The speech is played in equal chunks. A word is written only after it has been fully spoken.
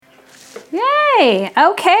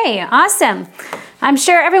Okay, awesome. I'm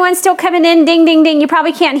sure everyone's still coming in. Ding, ding, ding. You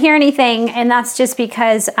probably can't hear anything, and that's just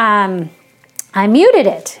because I muted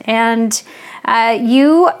it. And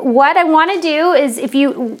what I want to do is, if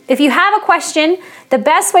you have a question, the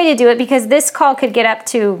best way to do it, because this call could get up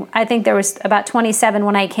to, I think there was about 27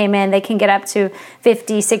 when I came in, they can get up to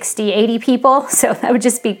 50, 60, 80 people. So that would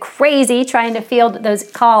just be crazy trying to field those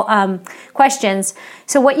questions.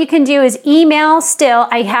 So what you can do is email still.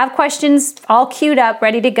 I have questions all queued up,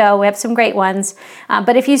 ready to go. We have some great ones.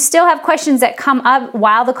 But if you still have questions that come up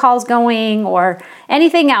while the call's going or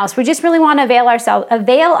anything else, we just really want to avail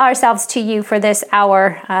ourselves to you for this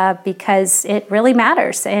hour because it really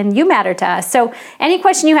matters and you matter to us. So any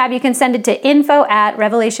question you have, you can send it to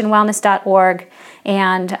info@revelationwellness.org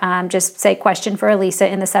and just say question for Elisa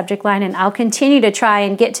in the subject line, and I'll continue to try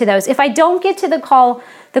and get to those. If I don't get to the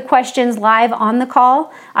questions live on the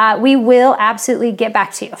call, we will absolutely get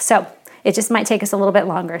back to you. So it just might take us a little bit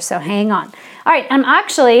longer, so hang on. All right, I'm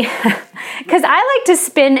actually, because I like to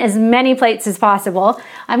spin as many plates as possible,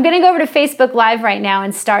 I'm going to go over to Facebook Live right now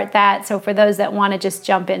and start that. So for those that want to just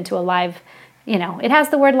jump into a live, it has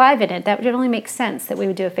the word live in it. That would only make sense that we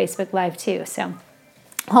would do a Facebook Live too. So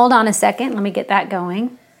hold on a second. Let me get that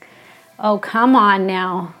going. Oh, come on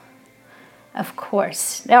now. Of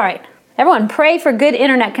course. All right. Everyone, pray for good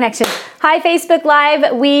internet connection. Hi, Facebook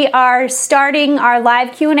Live. We are starting our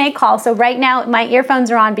live Q&A call. So right now, my earphones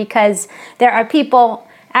are on because there are people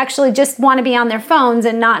actually just want to be on their phones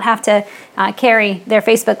and not have to carry their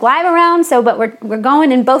Facebook Live around. But we're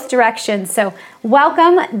going in both directions. So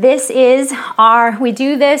welcome. This is we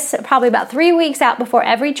do this probably about 3 weeks out before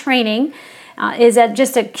every training. Is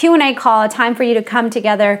just a Q&A call, a time for you to come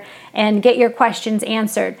together and get your questions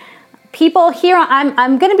answered. People here,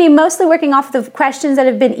 I'm going to be mostly working off the questions that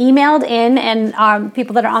have been emailed in and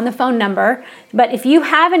people that are on the phone number. But if you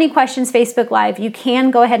have any questions, Facebook Live, you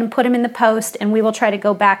can go ahead and put them in the post and we will try to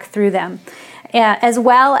go back through them. As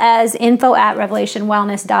well as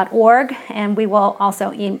info@revelationwellness.org, and we will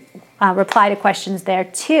also reply to questions there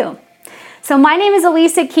too. So my name is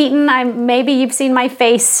Elisa Keeton. Maybe you've seen my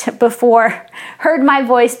face before, heard my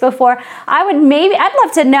voice before. I'd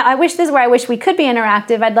love to know, I wish we could be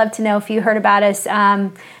interactive. I'd love to know if you heard about us,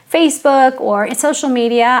 Facebook or social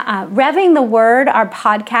media. Revving the Word, our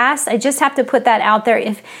podcast. I just have to put that out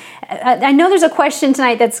there. I know there's a question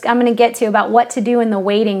tonight I'm going to get to about what to do in the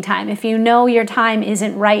waiting time. If you know your time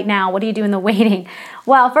isn't right now, what do you do in the waiting?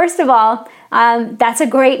 Well, first of all, that's a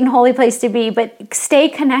great and holy place to be, but stay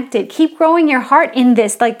connected. Keep growing your heart in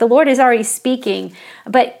this, like the Lord is already speaking,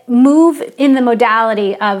 but move in the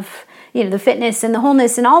modality of the fitness and the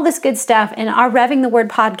wholeness and all this good stuff. And our Revving the Word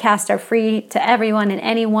podcast are free to everyone and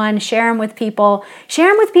anyone. Share them with people. Share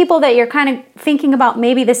them with people that you're kind of thinking about.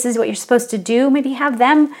 Maybe this is what you're supposed to do. Maybe have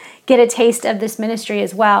them get a taste of this ministry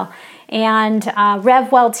as well. And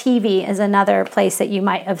RevWell TV is another place that you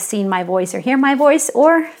might have seen my voice or hear my voice,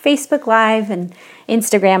 or Facebook Live and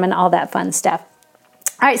Instagram and all that fun stuff.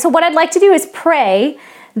 All right, so what I'd like to do is pray.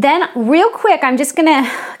 Then real quick, I'm just going to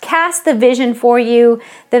cast the vision for you,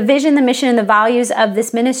 the vision, the mission, and the values of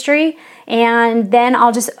this ministry. And then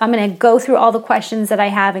I'm going to go through all the questions that I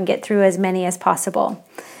have and get through as many as possible.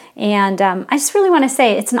 And I just really want to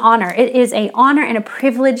say it's an honor. It is an honor and a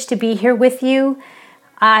privilege to be here with you.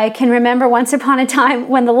 I can remember once upon a time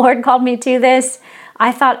when the Lord called me to this,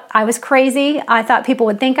 I thought I was crazy. I thought people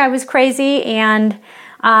would think I was crazy, and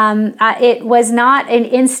it was not an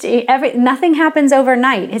instant. Nothing happens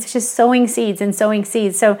overnight. It's just sowing seeds and sowing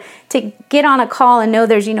seeds. So to get on a call and know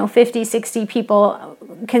there's 50, 60 people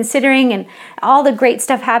considering, and all the great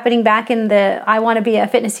stuff happening back in the I Want to Be a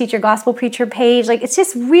Fitness Teacher, Gospel Preacher page, it's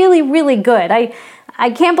just really, really good. I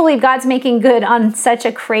can't believe God's making good on such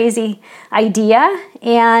a crazy idea,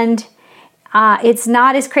 and it's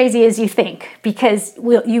not as crazy as you think, because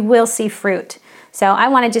you will see fruit. So I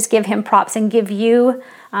want to just give him props and give you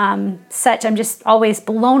I'm just always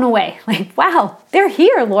blown away. Wow, they're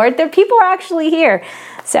here, Lord. People are actually here.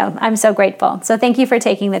 So I'm so grateful. So thank you for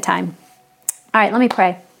taking the time. All right, let me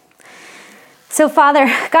pray. So Father,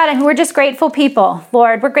 God, we're just grateful people.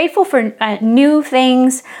 Lord, we're grateful for new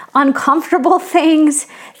things, uncomfortable things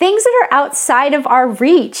that are outside of our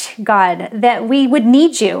reach, God, that we would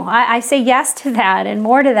need you. I say yes to that and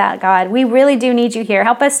more to that, God. We really do need you here.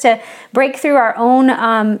 Help us to break through our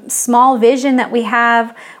own small vision that we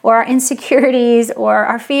have, or our insecurities, or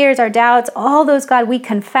our fears, our doubts, all those, God, we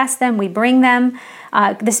confess them, we bring them.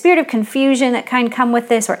 the spirit of confusion that can come with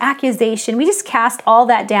this, or accusation. We just cast all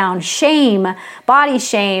that down. Shame, body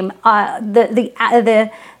shame,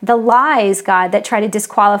 the lies, God, that try to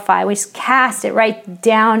disqualify. We just cast it right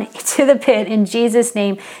down to the pit in Jesus'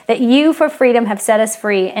 name, that you for freedom have set us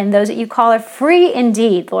free, and those that you call are free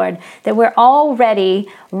indeed, Lord, that we're already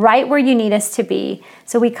right where you need us to be.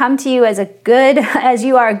 So we come to you as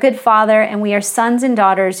you are a good Father, and we are sons and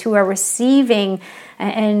daughters who are receiving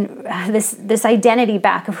and this identity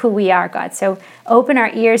back of who we are, God. So open our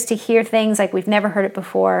ears to hear things like we've never heard it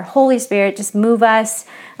before. Holy Spirit, just move us.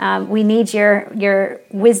 We need your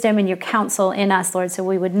wisdom and your counsel in us, Lord, so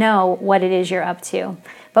we would know what it is you're up to.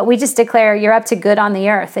 But we just declare you're up to good on the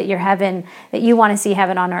earth, that you want to see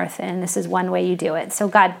heaven on earth, and this is one way you do it. So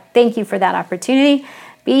God, thank you for that opportunity.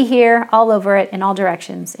 Be here, all over it, in all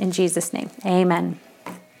directions. In Jesus' name, amen.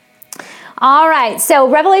 All right, so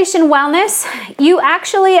Revelation Wellness.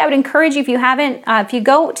 I would encourage you, if you haven't, if you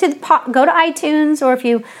go to iTunes, or if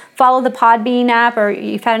you follow the Podbean app, or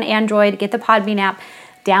you've had an Android, get the Podbean app,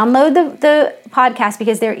 download the podcast,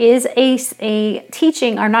 because there is a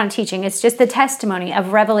teaching, or not a teaching, it's just the testimony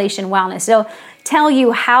of Revelation Wellness. So tell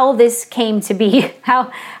you how this came to be,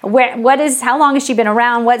 how long has she been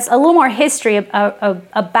around, what's a little more history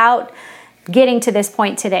about getting to this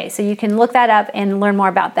point today. So you can look that up and learn more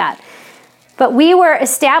about that. But we were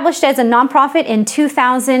established as a nonprofit in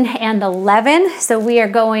 2011. So we are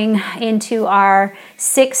going into our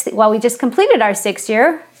we just completed our 6th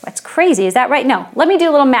year. That's crazy. Is that right? No. Let me do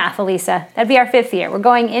a little math, Elisa. That'd be our 5th year. We're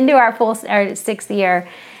going into our 6th year.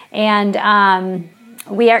 And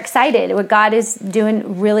we are excited. God is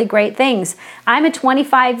doing really great things. I'm a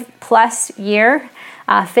 25 plus year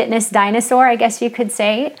fitness dinosaur, I guess you could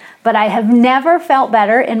say, but I have never felt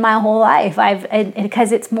better in my whole life.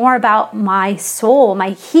 Because it's more about my soul,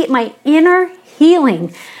 my inner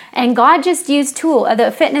healing, and God just used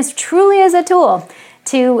the fitness truly as a tool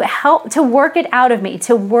to help to work it out of me,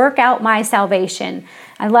 to work out my salvation.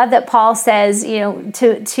 I love that Paul says,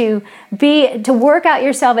 to work out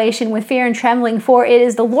your salvation with fear and trembling, for it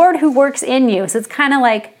is the Lord who works in you. So it's kind of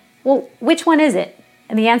like, well, which one is it?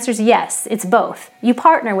 And the answer is yes, it's both. You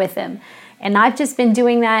partner with him. And I've just been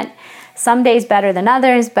doing that, some days better than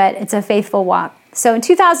others, but it's a faithful walk. So in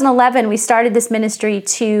 2011, we started this ministry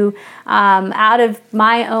to, out of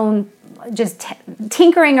my own just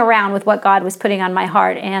tinkering around with what God was putting on my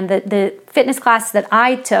heart. And the fitness classes that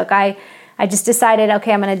I took, I just decided,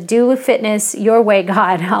 okay, I'm going to do fitness your way,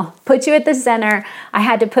 God. I'll put you at the center. I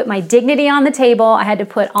had to put my dignity on the table. I had to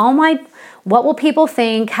put what will people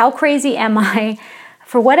think? How crazy am I?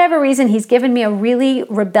 For whatever reason, he's given me a really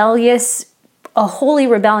holy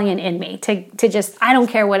rebellion in me to just, I don't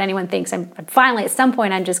care what anyone thinks. I'm finally, at some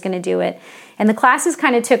point, I'm just going to do it. And the classes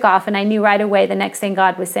kind of took off, and I knew right away the next thing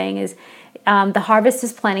God was saying is, the harvest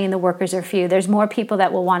is plenty and the workers are few. There's more people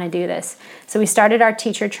that will want to do this. So we started our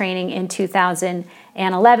teacher training in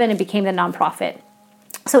 2011 and became the nonprofit.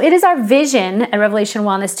 So it is our vision at Revelation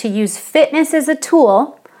Wellness to use fitness as a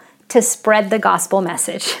tool to spread the gospel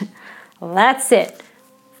message. Well, that's it.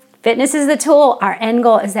 Fitness is the tool. Our end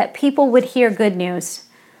goal is that people would hear good news.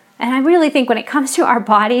 And I really think when it comes to our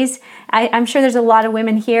bodies, I'm sure there's a lot of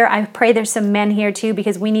women here. I pray there's some men here too,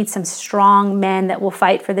 because we need some strong men that will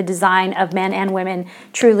fight for the design of men and women,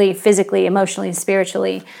 truly, physically, emotionally, and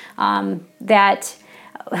spiritually. That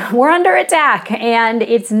we're under attack, and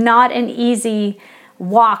it's not an easy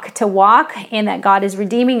walk to walk, and that God is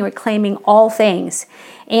redeeming and reclaiming all things.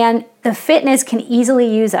 And the fitness can easily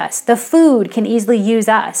use us. The food can easily use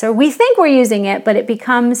us. Or we think we're using it, but it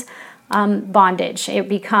becomes bondage. It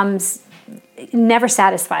becomes never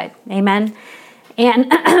satisfied. Amen.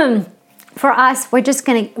 And for us, we just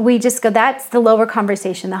go, that's the lower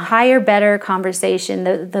conversation. The higher, better conversation.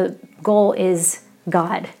 The goal is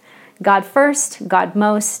God. God first, God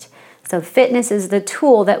most. So fitness is the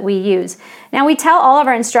tool that we use. Now we tell all of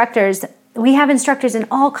our instructors, we have instructors in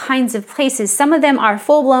all kinds of places. Some of them are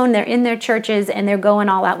full-blown, they're in their churches, and they're going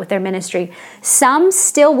all out with their ministry. Some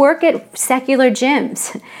still work at secular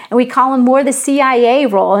gyms, and we call them more the CIA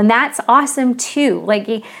role, and that's awesome too. Like,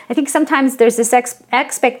 I think sometimes there's this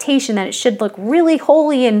expectation that it should look really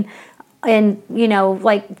holy and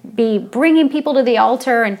be bringing people to the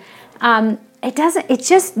altar, and it doesn't. It's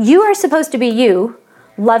just, you are supposed to be you,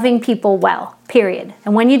 loving people well, period.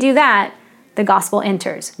 And when you do that, the gospel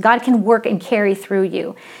enters. God can work and carry through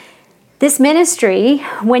you. This ministry,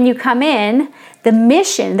 when you come in, the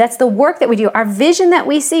mission, that's the work that we do. Our vision that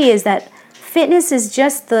we see is that fitness is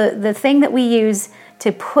just the thing that we use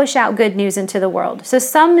to push out good news into the world. So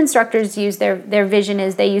some instructors use their vision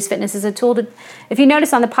is they use fitness as a tool to, if you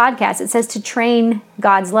notice on the podcast, it says to train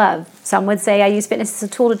God's love. Some would say I use fitness as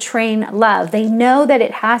a tool to train love. They know that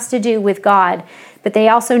it has to do with God, but they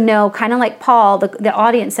also know, kind of like Paul, the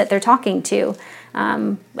audience that they're talking to.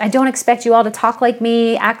 I don't expect you all to talk like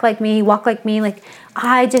me, act like me, walk like me. Like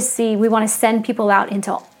I just see we want to send people out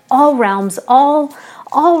into all realms, all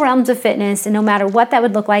realms of fitness, and no matter what that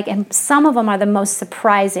would look like. And some of them are the most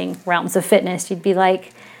surprising realms of fitness. You'd be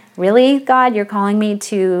like, really, God, you're calling me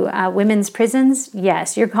to women's prisons?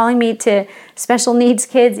 Yes. You're calling me to special needs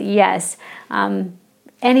kids? Yes.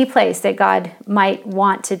 Any place that God might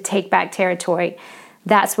want to take back territory,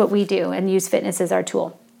 that's what we do and use fitness as our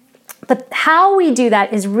tool. But how we do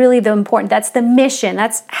that is really the important. That's the mission.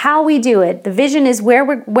 That's how we do it. The vision is where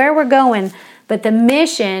we're going. But the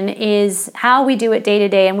mission is how we do it day to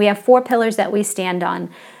day. And we have 4 pillars that we stand on.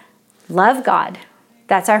 Love God.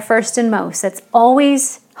 That's our first and most. That's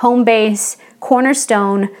always home base,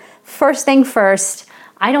 cornerstone, first thing first.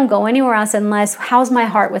 I don't go anywhere else unless, how's my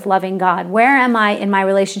heart with loving God? Where am I in my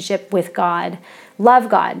relationship with God? Love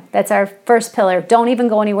God. That's our first pillar. Don't even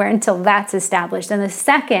go anywhere until that's established. And the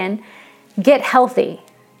second, get healthy.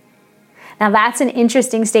 Now that's an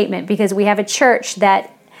interesting statement because we have a church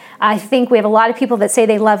that I think we have a lot of people that say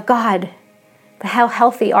they love God, but how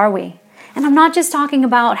healthy are we? And I'm not just talking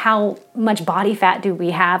about how much body fat do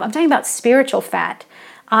we have. I'm talking about spiritual fat.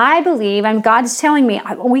 I believe, and God's telling me,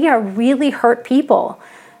 we are really hurt people.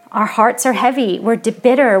 Our hearts are heavy. We're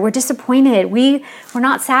bitter. We're disappointed. We're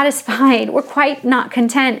not satisfied. We're quite not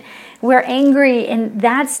content. We're angry, and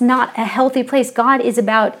that's not a healthy place. God is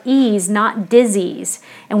about ease, not disease.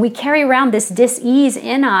 And we carry around this dis-ease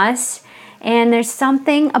in us. And there's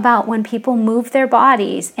something about when people move their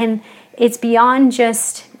bodies, and it's beyond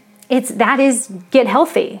just, that is get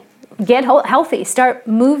healthy. Get healthy. Start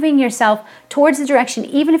moving yourself towards the direction,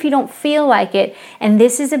 even if you don't feel like it. And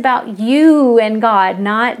this is about you and God,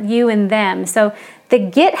 not you and them. So the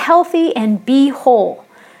get healthy and be whole.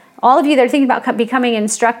 All of you that are thinking about becoming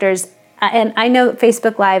instructors, and I know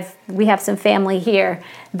Facebook Live, we have some family here.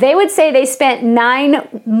 They would say they spent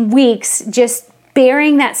 9 weeks just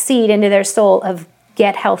bearing that seed into their soul of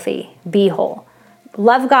get healthy, be whole.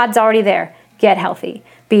 Love God's already there. Get healthy,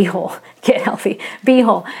 be whole. Get healthy, be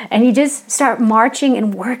whole. And you just start marching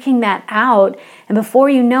and working that out. And before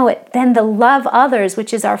you know it, then the love others,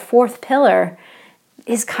 which is our 4th pillar,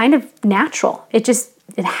 is kind of natural.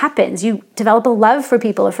 It happens. You develop a love for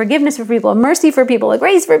people, a forgiveness for people, a mercy for people, a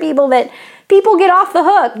grace for people, that people get off the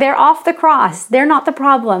hook. They're off the cross. They're not the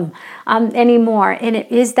problem anymore. And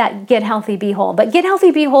it is that get healthy, be whole. But get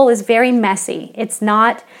healthy, be whole is very messy. It's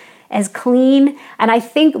not as clean. And I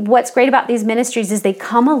think what's great about these ministries is they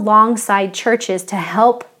come alongside churches to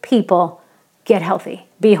help people get healthy,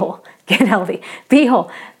 be whole, get healthy, be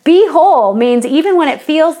whole. Be whole means even when it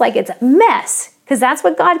feels like it's a mess, because that's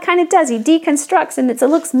what God kind of does. He deconstructs and it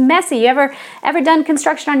looks messy. You ever done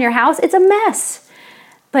construction on your house? It's a mess.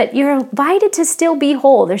 But you're invited to still be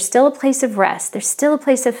whole. There's still a place of rest. There's still a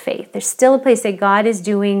place of faith. There's still a place that God is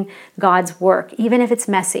doing God's work, even if it's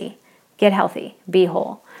messy. Get healthy, be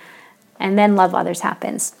whole. And then love others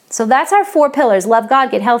happens. So that's our 4 pillars. Love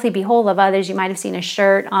God, get healthy, be whole, love others. You might have seen a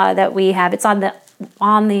shirt that we have. It's on the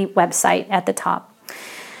website at the top.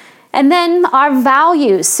 And then our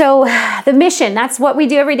values. So the mission, that's what we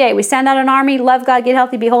do every day. We send out an army, love God, get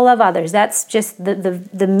healthy, be whole, love others. That's just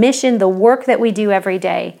the mission, the work that we do every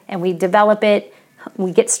day. And we develop it.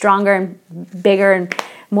 We get stronger and bigger and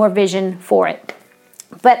more vision for it.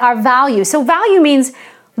 But our value. So value means,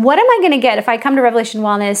 what am I going to get if I come to Revelation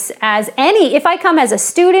Wellness if I come as a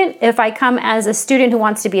student, if I come as a student who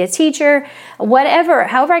wants to be a teacher,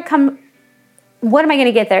 however I come, what am I going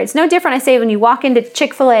to get there? It's no different, I say, when you walk into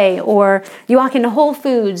Chick-fil-A or you walk into Whole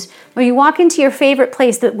Foods or you walk into your favorite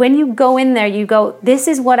place, that when you go in there, you go, this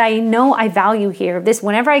is what I know I value here.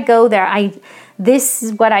 Whenever I go there, this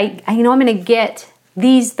is what I know I'm going to get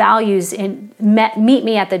these values and meet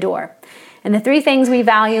me at the door. And the 3 things we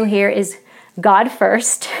value here is God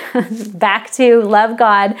first, back to love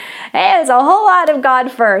God. Hey, there's a whole lot of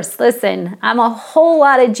God first. Listen, I'm a whole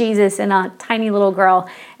lot of Jesus and a tiny little girl,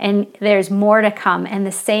 and there's more to come. And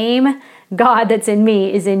the same God that's in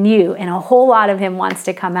me is in you, and a whole lot of him wants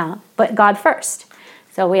to come out. But God first.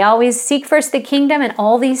 So we always seek first the kingdom and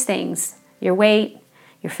all these things, your weight,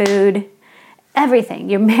 your food, everything,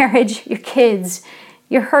 your marriage, your kids,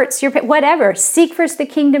 your hurts, your whatever. Seek first the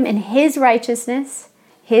kingdom and his righteousness,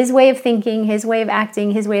 his way of thinking, his way of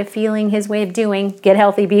acting, his way of feeling, his way of doing. Get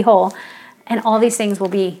healthy, be whole. And all these things will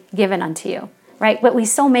be given unto you, right? But we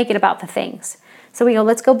so make it about the things. So we go,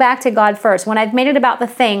 let's go back to God first. When I've made it about the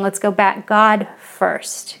thing, let's go back, God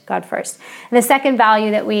first, God first. And the second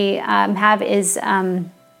value that we have is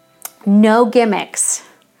no gimmicks.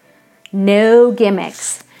 No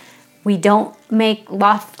gimmicks. We don't make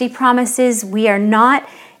lofty promises. We are not,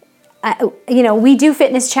 we do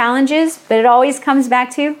fitness challenges, but it always comes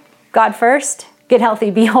back to God first, get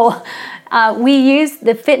healthy, be whole. We use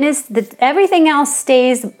the fitness, everything else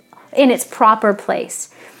stays in its proper place.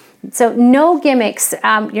 So no gimmicks.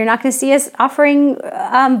 You're not going to see us offering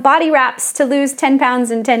body wraps to lose 10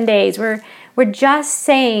 pounds in 10 days. We're just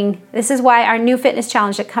saying, this is why our new fitness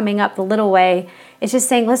challenge that's coming up, the Little Way, is just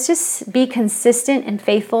saying, let's just be consistent and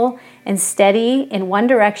faithful and steady in one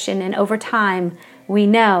direction. And over time, we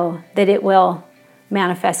know that it will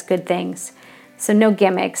manifest good things. So no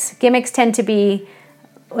gimmicks. Gimmicks tend to be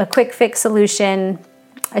a quick fix solution,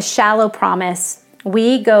 a shallow promise.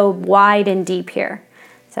 We go wide and deep here.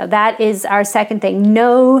 So that is our second thing,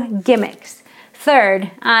 no gimmicks.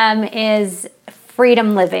 Third is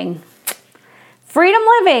freedom living. Freedom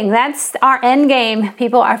living, that's our end game.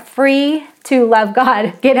 People are free to love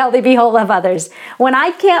God, get healthy, be whole, love others. When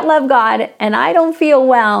I can't love God and I don't feel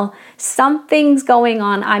well, something's going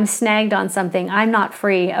on, I'm snagged on something, I'm not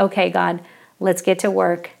free. Okay, God, let's get to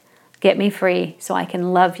work. Get me free so I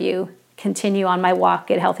can love you, continue on my walk,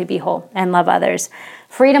 get healthy, be whole, and love others.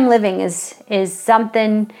 Freedom living is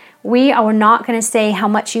something we are not going to say how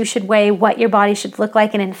much you should weigh, what your body should look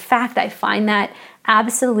like. And in fact, I find that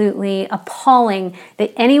absolutely appalling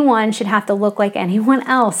that anyone should have to look like anyone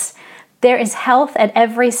else. There is health at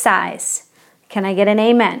every size. Can I get an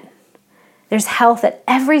amen? There's health at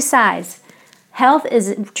every size. Health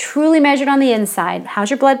is truly measured on the inside. How's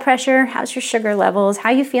your blood pressure? How's your sugar levels? How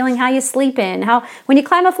are you feeling? How are you sleeping? When you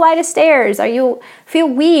climb a flight of stairs, are you feel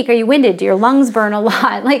weak? Are you winded? Do your lungs burn a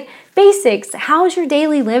lot? Like basics. How's your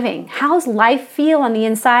daily living? How's life feel on the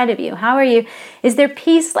inside of you? How are you? Is there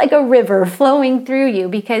peace like a river flowing through you?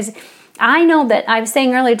 Because I know that I was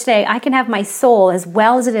saying earlier today, I can have my soul as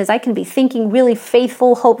well as it is. I can be thinking really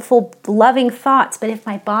faithful, hopeful, loving thoughts. But if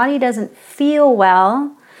my body doesn't feel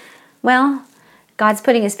well, God's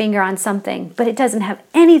putting his finger on something, but it doesn't have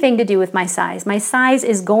anything to do with my size. My size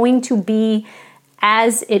is going to be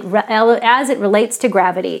as it relates to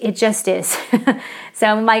gravity. It just is. So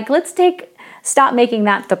I'm like, stop making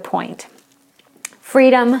that the point.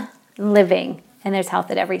 Freedom living, and there's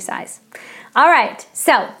health at every size. All right,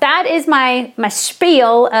 so that is my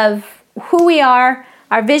spiel of who we are,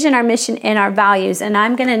 our vision, our mission, and our values. And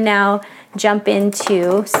I'm going to now jump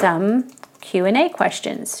into some Q&A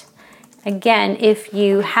questions. Again, if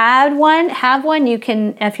you have one, you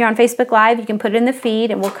can, if you're on Facebook Live, you can put it in the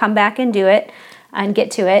feed and we'll come back and do it and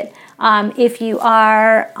get to it. If you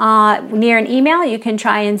are near an email, you can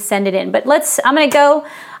try and send it in. But I'm going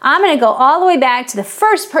to go all the way back to the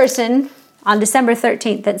first person on December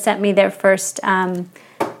 13th that sent me their first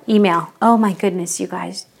email. Oh my goodness, you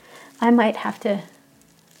guys. I wonder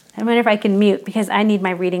if I can mute because I need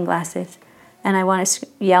my reading glasses and I want to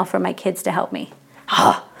yell for my kids to help me.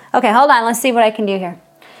 Okay, hold on. Let's see what I can do here.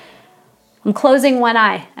 I'm closing one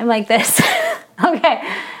eye. I'm like this. Okay.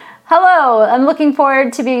 Hello. I'm looking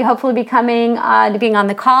forward to hopefully being on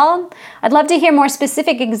the call. I'd love to hear more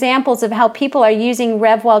specific examples of how people are using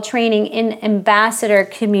RevWell training in ambassador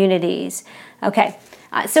communities. Okay.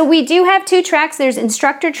 So we do have two tracks. There's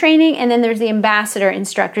instructor training and then there's the ambassador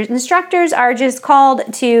instructors. Instructors are just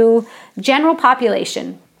called to general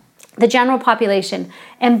population. The general population.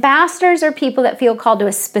 Ambassadors are people that feel called to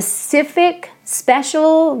a specific,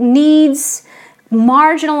 special needs,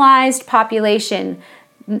 marginalized population.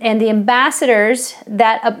 And the ambassadors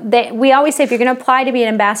we always say if you're going to apply to be an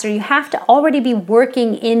ambassador, you have to already be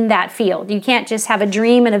working in that field. You can't just have a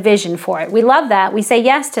dream and a vision for it. We love that. We say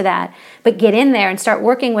yes to that. But get in there and start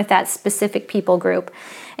working with that specific people group.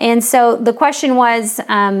 And so the question was,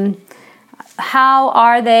 how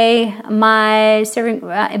are they serving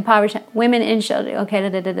impoverished women and children?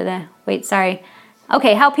 Okay, wait, sorry.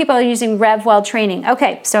 Okay, how people are using RevWell training.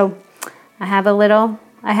 Okay, so I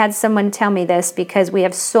had someone tell me this because we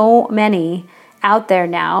have so many out there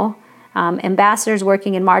now, ambassadors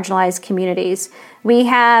working in marginalized communities. We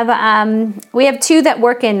have two that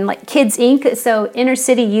work in like Kids Inc., so inner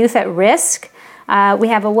city youth at risk. We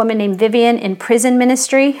have a woman named Vivian in prison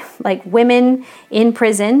ministry, like women in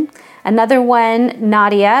prison. Another one,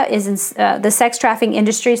 Nadia, is in the sex trafficking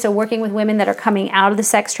industry, so working with women that are coming out of the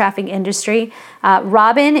sex trafficking industry.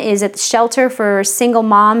 Robin is at the shelter for single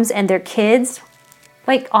moms and their kids,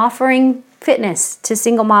 like offering fitness to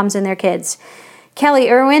single moms and their kids. Kelly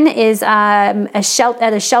Irwin is at a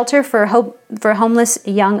shelter for homeless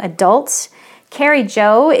young adults. Carrie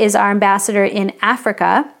Joe is our ambassador in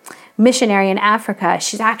Africa, missionary in Africa.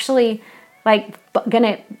 She's actually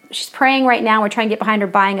she's praying right now. We're trying to get behind her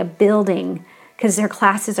buying a building because their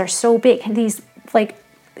classes are so big. And these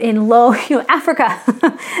in low, Africa,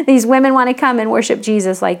 these women want to come and worship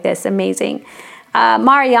Jesus like this. Amazing.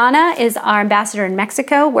 Mariana is our ambassador in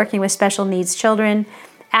Mexico, working with special needs children.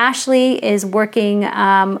 Ashley is working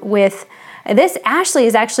Ashley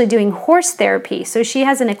is actually doing horse therapy. So she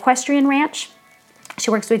has an equestrian ranch. She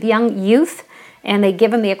works with young youth, and they give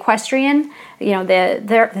them the equestrian,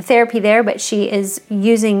 the therapy there, but she is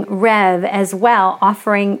using Rev as well,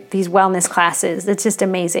 offering these wellness classes. It's just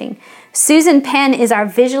amazing. Susan Penn is our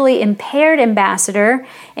visually impaired ambassador,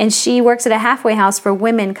 and she works at a halfway house for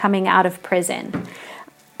women coming out of prison.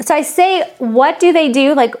 So I say, what do they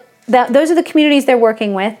do? Those are the communities they're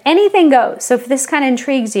working with. Anything goes. So if this kind of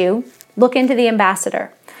intrigues you, look into the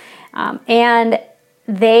ambassador. And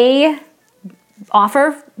they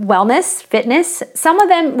offer wellness, fitness. Some of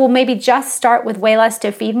them will maybe just start with Way Less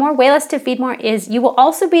to Feed More. Way Less to Feed More is you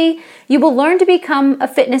will learn to become a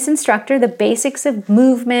fitness instructor, the basics of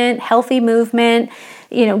movement, healthy movement,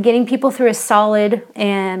 getting people through a solid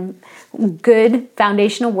and good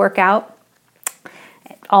foundational workout.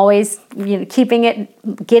 Always,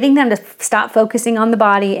 getting them to stop focusing on the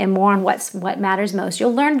body and more on what matters most.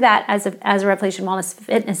 You'll learn that as a Revelation Wellness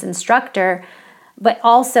Fitness instructor, but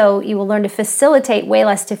also you will learn to facilitate Way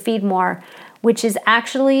Less to Feed More, which is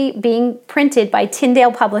actually being printed by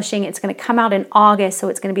Tyndale Publishing. It's going to come out in August, so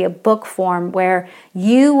it's going to be a book form where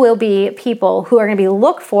you will be people who are going to be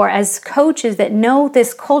looked for as coaches that know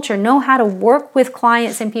this culture, know how to work with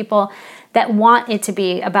clients and people that want it to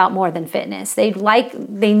be about more than fitness. They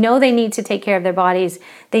know they need to take care of their bodies.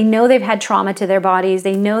 They know they've had trauma to their bodies.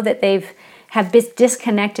 They know that have been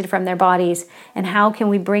disconnected from their bodies, and how can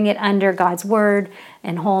we bring it under God's word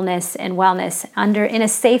and wholeness and wellness in a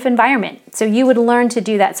safe environment. So you would learn to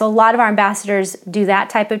do that. So a lot of our ambassadors do that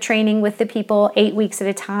type of training with the people 8 weeks at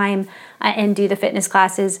a time and do the fitness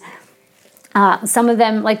classes. Some of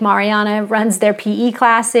them, like Mariana, runs their PE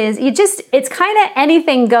classes. It's kind of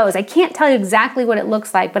anything goes. I can't tell you exactly what it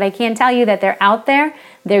looks like, but I can tell you that they're out there,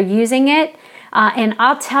 they're using it. And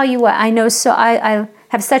I'll tell you what, I know, so I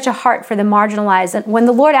have such a heart for the marginalized. And when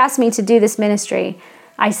the Lord asked me to do this ministry,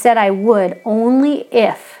 I said I would only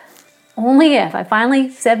if I finally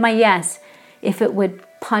said my yes, if it would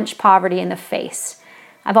punch poverty in the face.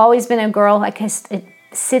 I've always been a girl,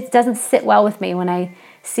 it doesn't sit well with me when I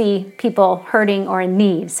see people hurting or in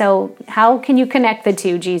need. So how can you connect the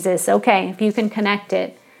two, Jesus? Okay, if you can connect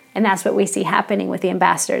it. And that's what we see happening with the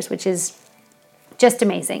ambassadors, which is just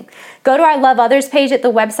amazing. Go to our Love Others page at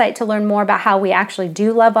the website to learn more about how we actually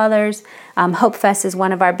do love others. Hope Fest is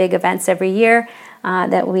one of our big events every year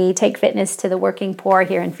that we take fitness to the working poor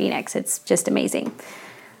here in Phoenix. It's just amazing.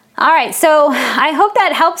 All right, so I hope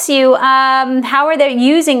that helps you. How are they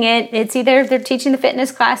using it? It's either they're teaching the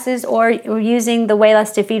fitness classes or using the Way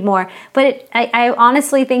Less to Feed More. But I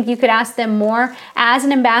honestly think you could ask them more. As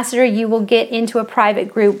an ambassador, you will get into a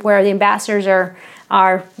private group where the ambassadors are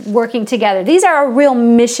working together. These are our real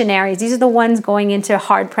missionaries. These are the ones going into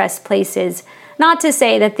hard-pressed places. Not to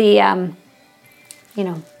say that the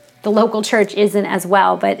local church isn't as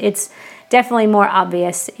well, but it's definitely more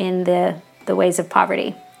obvious in the ways of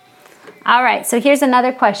poverty. All right, so here's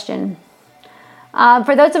another question.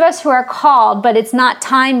 For those of us who are called, but it's not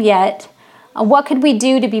time yet, what could we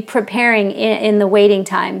do to be preparing in the waiting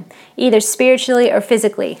time, either spiritually or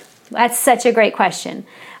physically? That's such a great question.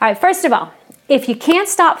 All right, first of all, if you can't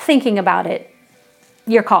stop thinking about it,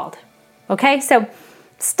 you're called. Okay, so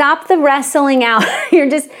stop the wrestling out.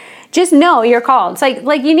 You're just know you're called. It's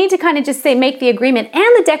like you need to kind of just make the agreement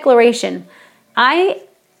and the declaration. I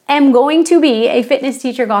am going to be a fitness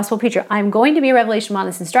teacher, gospel preacher. I'm going to be a Revelation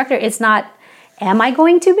Wellness instructor. It's not, am I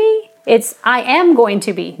going to be? It's, I am going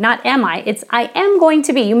to be, not am I. It's, I am going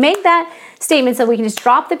to be. You make that statement so we can just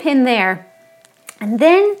drop the pin there. And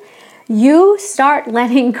then you start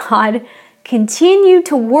letting God continue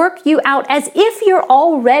to work you out as if you're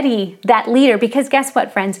already that leader. Because guess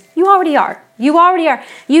what, friends? You already are. You already are.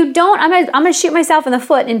 You don't, I'm going to shoot myself in the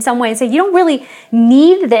foot in some way and say, you don't really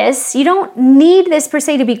need this. You don't need this per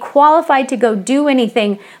se to be qualified to go do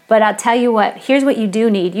anything. But I'll tell you what, here's what you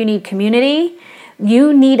do need. You need community.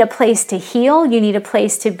 You need a place to heal. You need a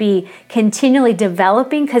place to be continually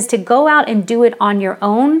developing, because to go out and do it on your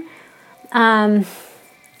own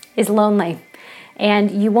is lonely.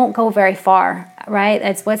 And you won't go very far,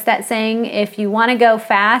 right? What's that saying? If you want to go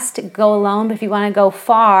fast, go alone. But if you want to go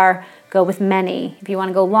far, go with many. If you want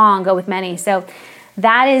to go long, go with many. So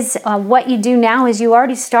that is what you do now is you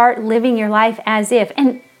already start living your life as if.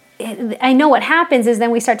 And I know what happens is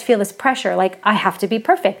then we start to feel this pressure, like I have to be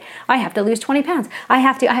perfect. I have to lose 20 pounds.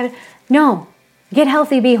 No, get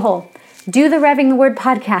healthy, be whole. Do the Revving the Word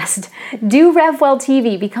podcast. Do RevWell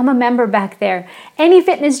TV. Become a member back there. Any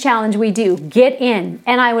fitness challenge we do, get in.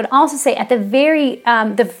 And I would also say at the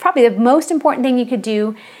probably the most important thing you could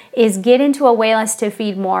do is get into a Way Less to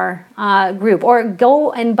Feed More group, or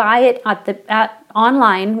go and buy it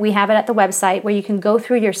online. We have it at the website where you can go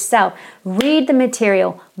through yourself, read the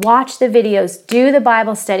material, watch the videos, do the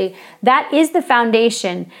Bible study. That is the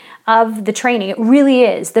foundation of the training. It really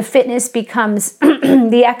is. The fitness becomes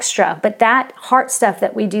the extra, but that heart stuff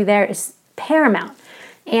that we do there is paramount.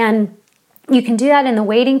 And you can do that in the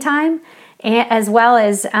waiting time, as well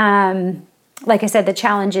as, like I said, the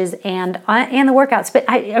challenges and the workouts. But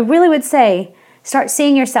I really would say start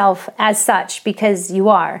seeing yourself as such, because you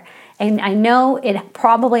are. And I know it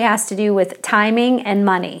probably has to do with timing and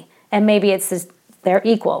money. And maybe they're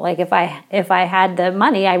equal. Like if I had the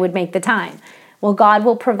money, I would make the time. Well, God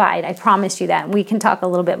will provide. I promise you that. And we can talk a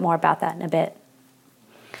little bit more about that in a bit.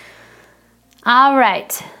 All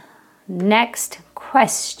right. Next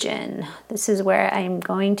question. This is where I'm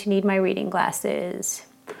going to need my reading glasses.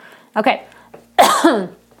 Okay.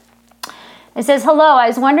 It says, hello, I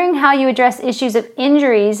was wondering how you address issues of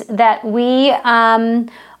injuries that we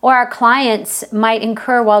or our clients might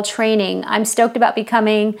incur while training. I'm stoked about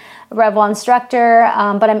becoming a RevWell instructor,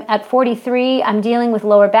 but I'm at 43. I'm dealing with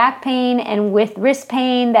lower back pain and with wrist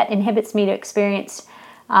pain that inhibits me to experience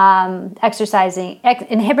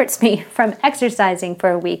inhibits me from exercising for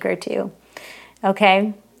a week or two.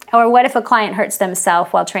 Okay? Or what if a client hurts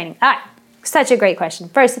themselves while training? All right, such a great question.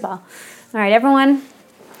 First of all right, everyone,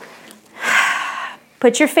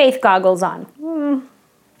 put your faith goggles on.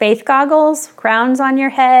 Faith goggles, crowns on your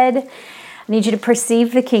head. I need you to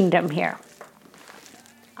perceive the kingdom here.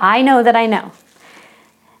 I know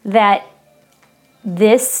that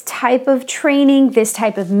this type of training, this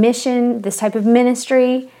type of mission, this type of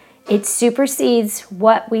ministry, it supersedes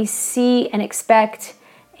what we see and expect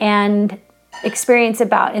and experience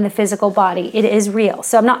about in the physical body. It is real.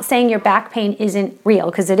 So I'm not saying your back pain isn't real,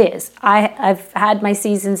 because it is. I've had my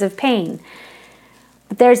seasons of pain.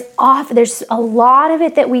 But there's a lot of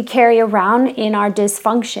it that we carry around in our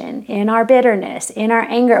dysfunction, in our bitterness, in our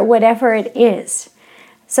anger, whatever it is.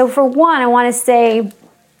 So for one, I want to say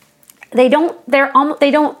they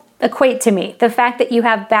don't equate to me. The fact that you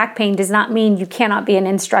have back pain does not mean you cannot be an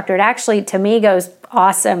instructor. It actually, to me, goes,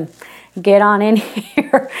 awesome. Get on in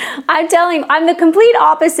here. I'm telling you, I'm the complete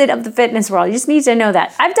opposite of the fitness world. You just need to know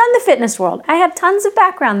that. I've done the fitness world. I have tons of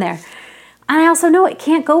background there. And I also know it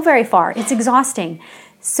can't go very far. It's exhausting.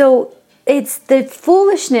 So it's the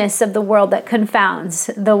foolishness of the world that confounds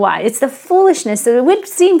the wise. It's the foolishness. So it would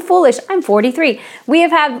seem foolish. I'm 43. We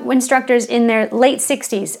have had instructors in their late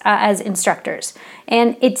 60s as instructors.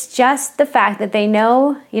 And it's just the fact that they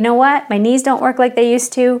know, you know what? My knees don't work like they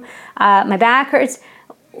used to. My back hurts.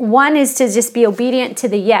 One is to just be obedient to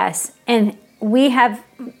the yes. And we have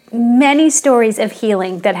many stories of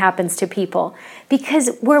healing that happens to people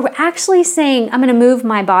because we're actually saying, I'm going to move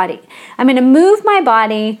my body. I'm going to move my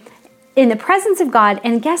body in the presence of God.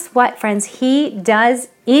 And guess what, friends? He does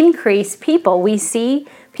increase people. We see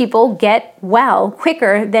people get well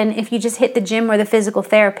quicker than if you just hit the gym or the physical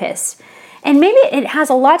therapist. And maybe it has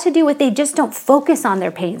a lot to do with they just don't focus on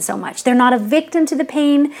their pain so much. They're not a victim to the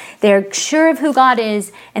pain. They're sure of who God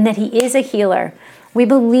is and that He is a healer. We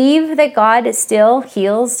believe that God still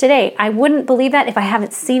heals today. I wouldn't believe that if I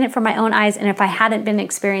haven't seen it from my own eyes and if I hadn't been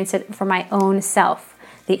experiencing it for my own self,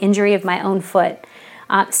 the injury of my own foot.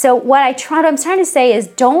 So what I'm trying to say is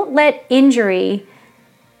don't let injury,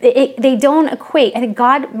 they don't equate. I think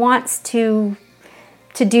God wants to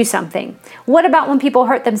do something. What about when people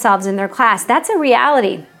hurt themselves in their class? That's a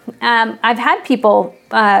reality. I've had people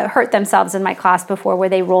hurt themselves in my class before where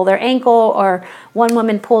they roll their ankle, or one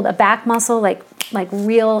woman pulled a back muscle, like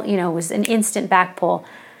real, it was an instant back pull.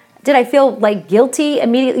 Did I feel like guilty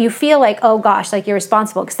immediately? You feel like, oh gosh, like you're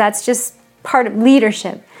responsible, because that's just part of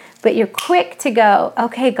leadership. But you're quick to go,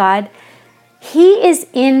 okay, God, He is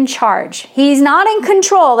in charge. He's not in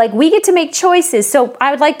control. Like, we get to make choices. So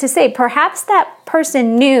I would like to say, perhaps that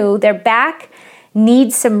person knew their back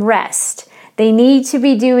needs some rest. They need to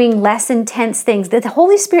be doing less intense things. The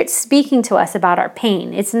Holy Spirit's speaking to us about our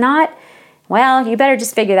pain. It's not, well, you better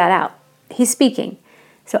just figure that out. He's speaking.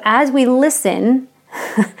 So as we listen,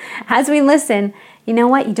 you know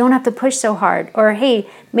what? You don't have to push so hard. Or, hey,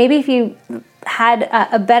 maybe if you had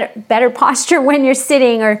a better posture when you're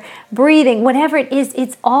sitting or breathing, whatever it is,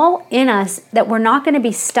 it's all in us that we're not going to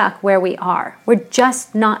be stuck where we are. We're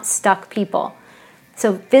just not stuck people.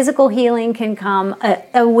 So physical healing can come,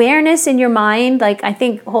 awareness in your mind. Like I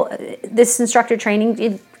think this instructor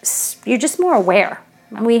training, you're just more aware.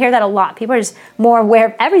 And we hear that a lot. People are just more aware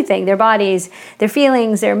of everything, their bodies, their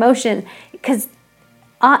feelings, their emotion. Because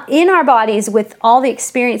in our bodies, with all the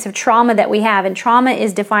experience of trauma that we have, and trauma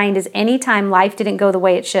is defined as any time life didn't go the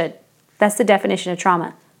way it should. That's the definition of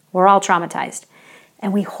trauma. We're all traumatized.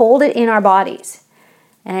 And we hold it in our bodies.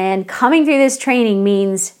 And coming through this training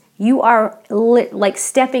means you are like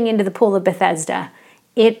stepping into the pool of Bethesda.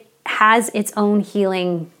 It has its own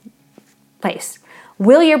healing place.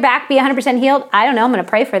 Will your back be 100% healed? I don't know. I'm going to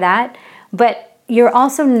pray for that. But you're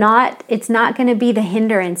also not, it's not going to be the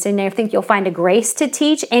hindrance. And I think you'll find a grace to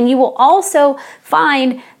teach. And you will also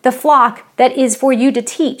find the flock that is for you to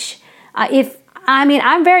teach.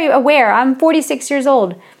 I'm very aware. I'm 46 years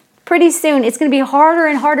old. Pretty soon, it's going to be harder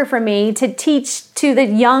and harder for me to teach to the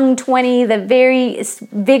young 20, the very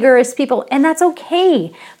vigorous people, and that's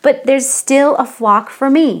okay. But there's still a flock for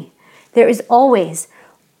me. There is always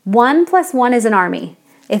 1 + 1 is an army.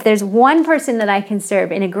 If there's one person that I can serve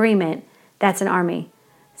in agreement, that's an army.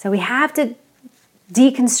 So we have to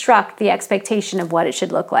deconstruct the expectation of what it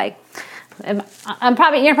should look like. You're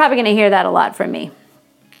probably going to hear that a lot from me.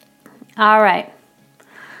 All right.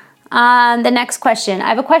 The next question. I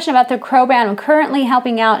have a question about the program. I'm currently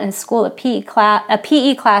helping out in school a PE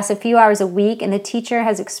class a few hours a week, and the teacher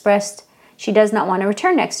has expressed she does not want to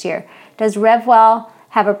return next year. Does RevWell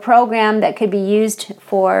have a program that could be used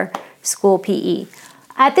for school PE?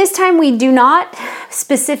 At this time, we do not,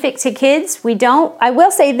 specific to kids. We don't. I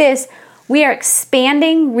will say this. We are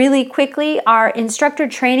expanding really quickly. Our instructor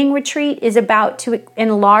training retreat is about to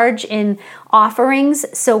enlarge in offerings,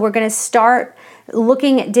 so we're going to start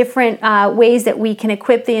looking at different ways that we can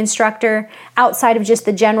equip the instructor outside of just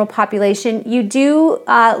the general population. You do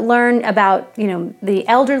learn about, the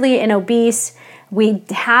elderly and obese. We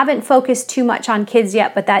haven't focused too much on kids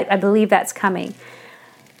yet, but I believe that's coming.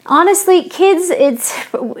 Honestly, kids, it's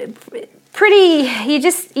pretty,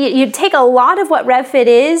 you take a lot of what RevFit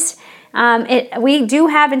is. We do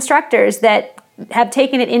have instructors that have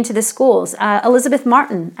taken it into the schools. Elizabeth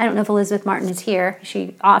Martin, I don't know if Elizabeth Martin is here.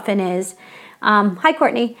 She often is. Hi,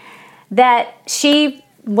 Courtney, that she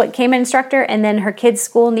became an instructor, and then her kids'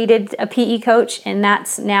 school needed a PE coach, and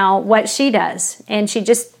that's now what she does. And she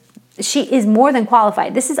is more than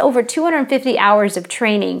qualified. This is over 250 hours of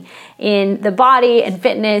training in the body and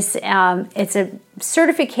fitness. It's a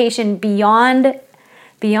certification beyond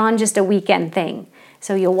just a weekend thing.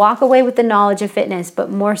 So you'll walk away with the knowledge of fitness,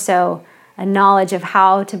 but more so a knowledge of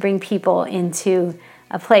how to bring people into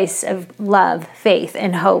a place of love, faith,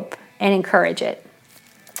 and hope, and encourage it.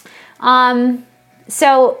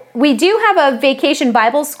 So we do have a vacation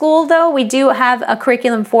Bible school, though. We do have a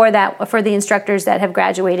curriculum for that, for the instructors that have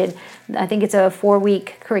graduated. I think it's a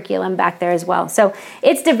 4-week curriculum back there as well. So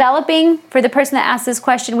it's developing. For the person that asked this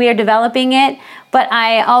question, we are developing it. But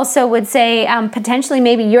I also would say potentially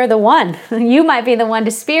maybe you're the one. You might be the one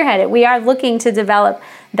to spearhead it. We are looking to develop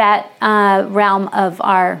that realm of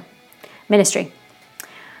our ministry.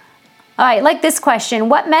 All right, like this question.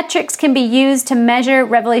 What metrics can be used to measure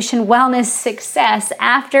Revelation Wellness success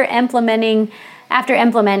after implementing?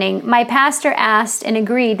 My pastor asked and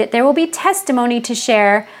agreed that there will be testimony to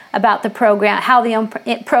share about the program, how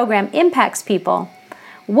the program impacts people.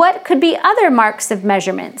 What could be other marks of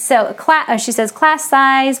measurement? So she says class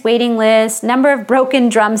size, waiting list, number of broken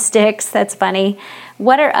drumsticks. That's funny.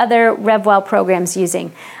 What are other RevWell programs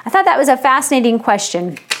using? I thought that was a fascinating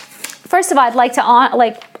question. First of all, I'd like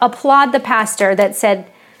to applaud the pastor that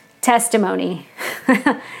said testimony.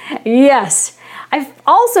 Yes. I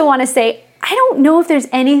also want to say, I don't know if there's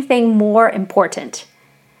anything more important.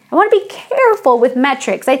 I want to be careful with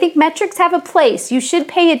metrics. I think metrics have a place. You should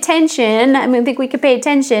pay attention. I think we could pay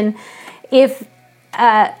attention if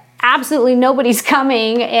absolutely nobody's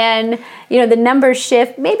coming and the numbers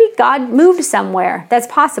shift. Maybe God moved somewhere. That's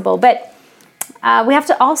possible. But we have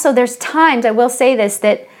to also, there's times, I will say this,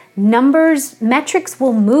 that metrics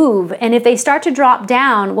will move, and if they start to drop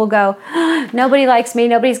down, we'll go, nobody likes me,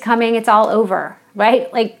 nobody's coming, it's all over,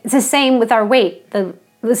 right? Like it's the same with our weight. The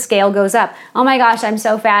scale goes up. Oh my gosh, I'm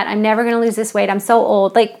so fat, I'm never going to lose this weight, I'm so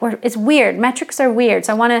old. It's weird. Metrics are weird.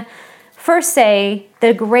 So I want to first say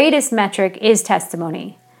the greatest metric is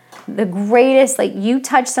testimony. The greatest, you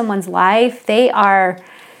touch someone's life, they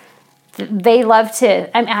love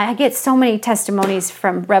to, I get so many testimonies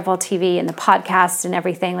from RevWell TV and the podcast and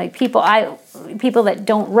everything. People that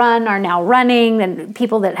don't run are now running, and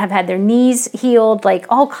people that have had their knees healed,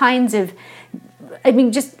 all kinds of,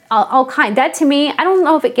 all kinds. That to me, I don't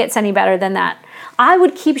know if it gets any better than that. I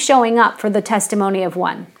would keep showing up for the testimony of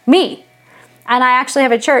one. Me. And I actually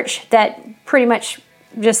have a church that pretty much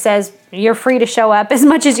just says you're free to show up as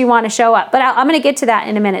much as you want to show up. But I'm going to get to that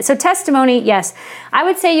in a minute. So testimony, yes. I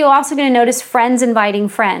would say you're also going to notice friends inviting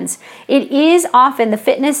friends. It is often the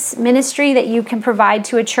fitness ministry that you can provide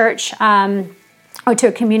to a church or to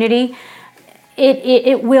a community.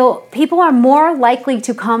 It will, people are more likely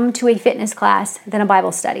to come to a fitness class than a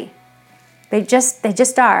Bible study. They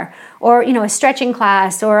just are. Or, a stretching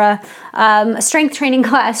class, or a strength training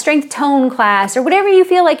class, strength tone class, or whatever you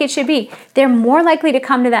feel like it should be. They're more likely to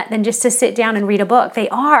come to that than just to sit down and read a book. They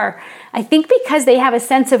are. I think because they have a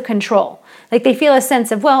sense of control. Like they feel a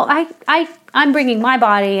sense of, well, I'm bringing my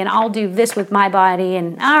body and I'll do this with my body.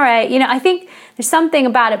 And all right, I think there's something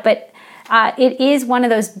about it, but it is one of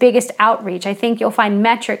those biggest outreach. I think you'll find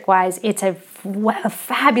metric-wise, it's a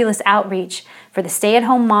fabulous outreach for the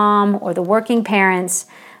stay-at-home mom or the working parents.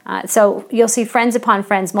 So you'll see friends upon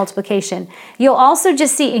friends multiplication. You'll also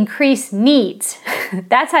just see increased needs.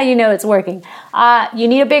 That's how you know it's working. You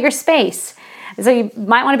need a bigger space. So you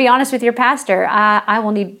might want to be honest with your pastor. I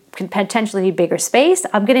will potentially need bigger space.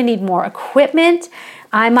 I'm going to need more equipment.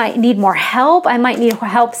 I might need more help. I might need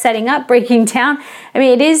help setting up, breaking down. I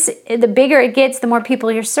mean, the bigger it gets, the more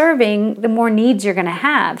people you're serving, the more needs you're going to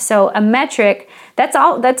have. So a metric, that's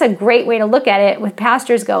a great way to look at it. With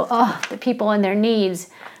pastors go, oh, the people and their needs.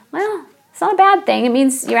 Well, it's not a bad thing. It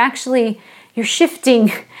means you're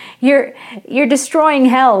shifting, you're destroying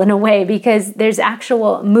hell in a way, because there's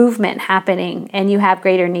actual movement happening and you have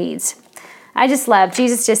greater needs. I just love,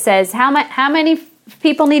 Jesus just says, how many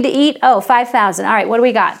people need to eat? Oh, 5,000. All right, what do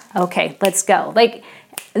we got? Okay, let's go. Like,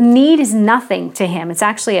 need is nothing to him. It's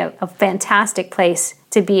actually a fantastic place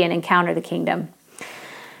to be and encounter the kingdom.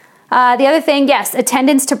 The other thing, yes,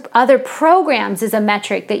 attendance to other programs is a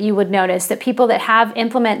metric that you would notice, that people that have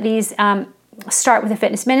implement these start with a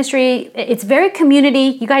fitness ministry. It's very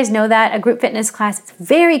community. You guys know that, a group fitness class, it's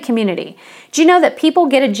very community. Do you know that people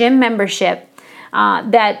get a gym membership,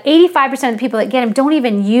 that 85% of the people that get them don't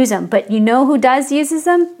even use them, but you know who does uses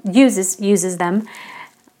them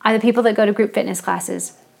are the people that go to group fitness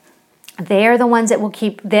classes. They're the ones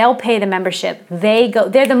that they'll pay the membership. They're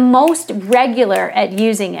the most regular at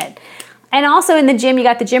using it. And also in the gym, you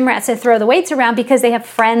got the gym rats that throw the weights around because they have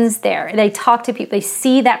friends there. They talk to people. They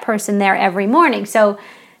see that person there every morning. So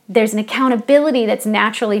there's an accountability that's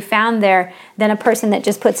naturally found there than a person that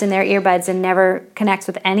just puts in their earbuds and never connects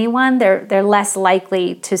with anyone. They're less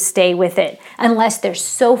likely to stay with it unless they're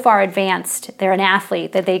so far advanced, they're an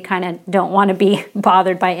athlete, that they kind of don't want to be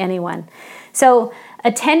bothered by anyone. So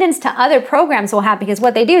attendance to other programs will happen, because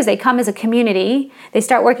what they do is they come as a community, they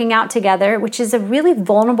start working out together, which is a really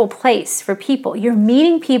vulnerable place for people. You're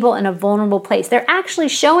meeting people in a vulnerable place. They're actually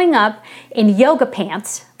showing up in yoga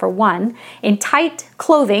pants, for one, in tight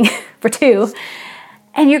clothing, for two,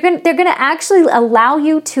 and they're going to actually allow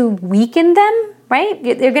you to weaken them, right?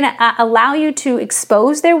 They're going to allow you to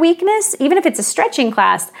expose their weakness, even if it's a stretching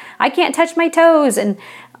class. I can't touch my toes, and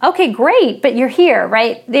okay, great, but you're here,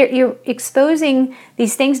 right? You're exposing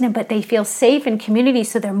these things, but they feel safe in community,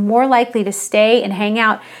 so they're more likely to stay and hang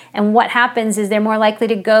out. And what happens is they're more likely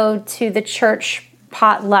to go to the church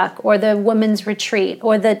potluck or the women's retreat,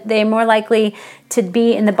 or they're more likely to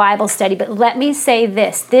be in the Bible study. But let me say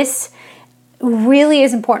this really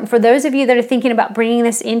is important for those of you that are thinking about bringing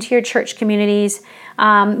this into your church communities.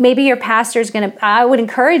 Maybe your pastor's I would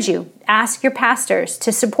encourage you, ask your pastors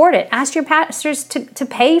to support it. Ask your pastors to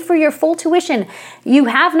pay for your full tuition. You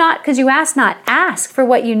have not because you ask not. Ask for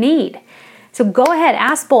what you need. So go ahead,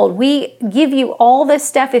 ask bold. We give you all this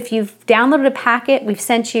stuff. If you've downloaded a packet, we've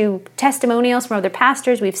sent you testimonials from other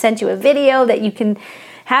pastors. We've sent you a video that you can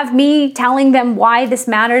have me telling them why this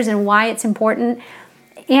matters and why it's important.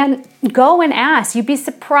 And go and ask. You'd be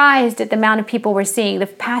surprised at the amount of people we're seeing, the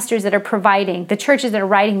pastors that are providing, the churches that are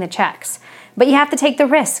writing the checks. But you have to take the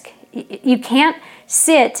risk. You can't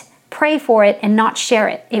sit, pray for it, and not share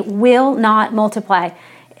it. It will not multiply.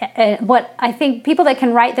 What I think people that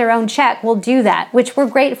can write their own check will do that, which we're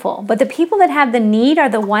grateful. But the people that have the need are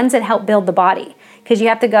the ones that help build the body. Because you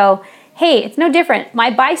have to go, hey, it's no different. My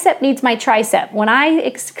bicep needs my tricep. When I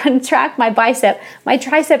contract my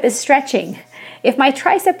tricep is stretching. If my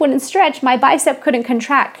tricep wouldn't stretch, my bicep couldn't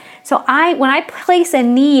contract. So when I place a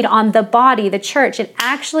need on the body, the church, it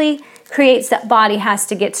actually creates that body has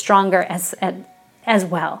to get stronger as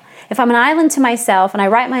well. If I'm an island to myself and I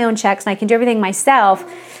write my own checks and I can do everything myself,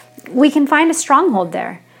 we can find a stronghold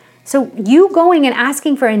there. So you going and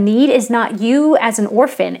asking for a need is not you as an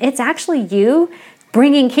orphan. It's actually you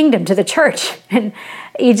bringing kingdom to the church. And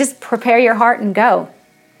you just prepare your heart and go.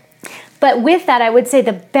 But with that, I would say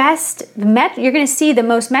the best, you're going to see the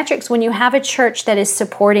most metrics when you have a church that is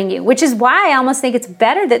supporting you, which is why I almost think it's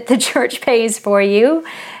better that the church pays for you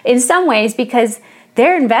in some ways, because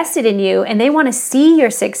they're invested in you and they want to see your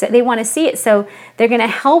success. They want to see it. So they're going to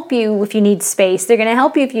help you if you need space. They're going to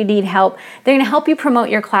help you if you need help. They're going to help you promote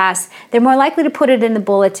your class. They're more likely to put it in the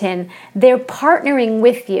bulletin. They're partnering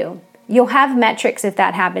with you. You'll have metrics if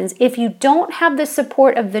that happens. If you don't have the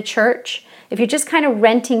support of the church, if you're just kind of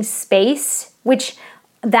renting space, which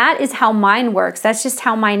that is how mine works. That's just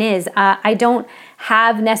how mine is. I don't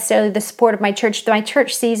have necessarily the support of my church. My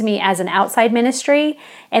church sees me as an outside ministry,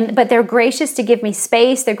 but they're gracious to give me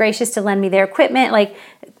space. They're gracious to lend me their equipment. Like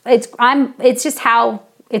it's just how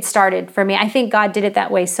it started for me. I think God did it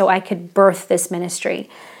that way so I could birth this ministry.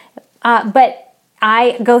 But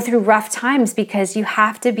I go through rough times because you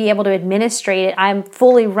have to be able to administrate it. I'm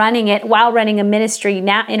fully running it while running a ministry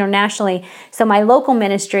internationally. So my local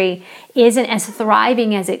ministry isn't as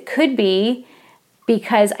thriving as it could be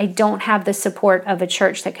because I don't have the support of a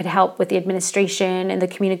church that could help with the administration and the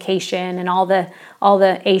communication and all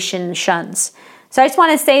the Asian shuns. So I just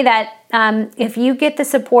want to say that if you get the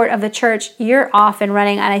support of the church, you're off and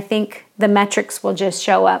running, and I think the metrics will just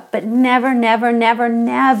show up. But never, never, never,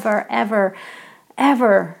 never,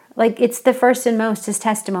 ever, like it's the first and most is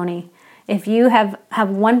testimony. If you have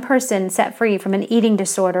one person set free from an eating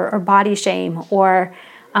disorder or body shame, or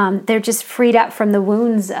they're just freed up from the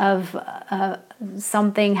wounds of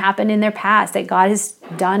something happened in their past, that God has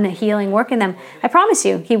done a healing work in them, I promise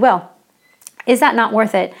you, He will. Is that not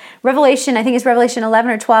worth it? Revelation, I think it's Revelation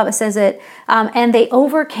 11 or 12, it says it, and they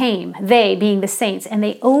overcame, they being the saints, and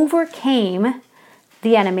they overcame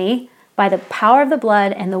the enemy by the power of the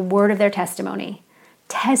blood and the word of their testimony.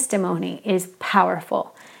 Testimony is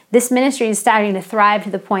powerful. This ministry is starting to thrive to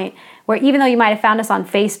the point where even though you might have found us on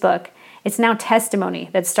Facebook, it's now testimony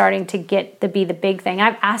that's starting to be the big thing.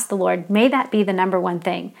 I've asked the Lord, may that be the number one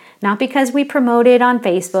thing. Not because we promoted on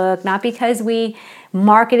Facebook, not because we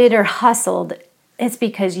marketed or hustled. It's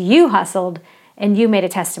because you hustled and you made a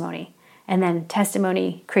testimony. And then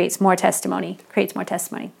testimony creates more testimony, creates more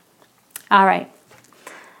testimony. All right,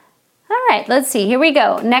 let's see. Here we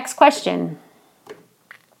go. Next question.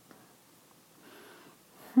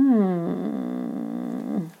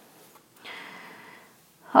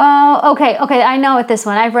 Oh, okay. I know it. This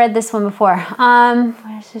one. I've read this one before.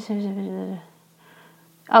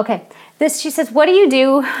 Okay. She says, what do you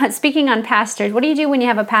do, speaking on pastors, what do you do when you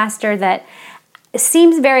have a pastor that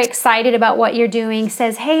seems very excited about what you're doing,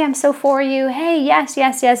 says, hey, I'm so for you. Hey,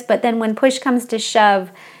 yes, but then when push comes to shove,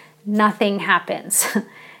 nothing happens.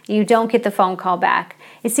 You don't get the phone call back.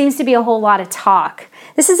 It seems to be a whole lot of talk.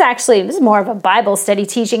 This is more of a Bible study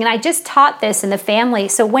teaching, and I just taught this in the family.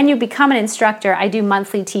 So when you become an instructor, I do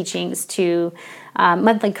monthly teachings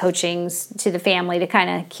monthly coachings to the family to kind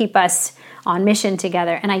of keep us on mission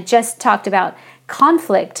together. And I just talked about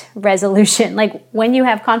conflict resolution. Like when you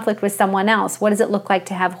have conflict with someone else, what does it look like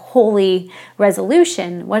to have holy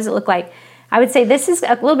resolution? What does it look like? I would say this is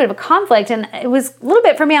a little bit of a conflict, and it was a little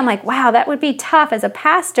bit for me. I'm like, wow, that would be tough. As a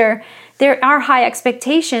pastor, there are high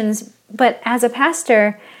expectations, but as a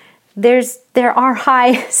pastor, there are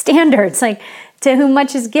high standards. Like, to whom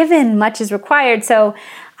much is given, much is required. So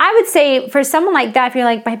I would say for someone like that, if you're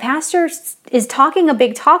like, my pastor is talking a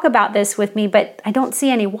big talk about this with me, but I don't see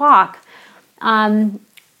any walk.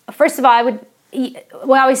 First of all, we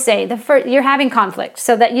always say you're having conflict,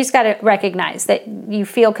 so that you just got to recognize that you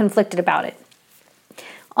feel conflicted about it.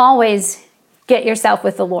 Always get yourself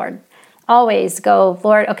with the Lord. Always go,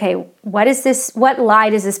 Lord, okay, what is this? What lie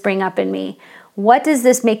does this bring up in me? What does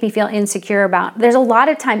this make me feel insecure about? There's a lot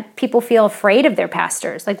of time people feel afraid of their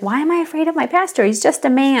pastors. Like, why am I afraid of my pastor? He's just a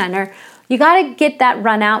man. Or you got to get that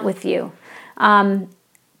run out with you. And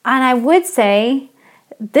I would say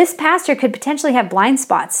this pastor could potentially have blind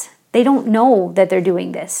spots. They don't know that they're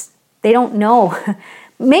doing this. They don't know.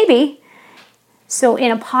 Maybe. So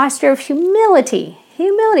in a posture of humility.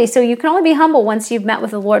 So you can only be humble once you've met with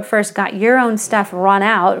the Lord first, got your own stuff run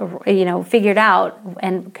out, figured out,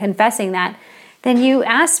 and confessing that. Then you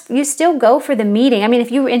still go for the meeting. I mean,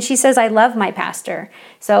 and she says, I love my pastor.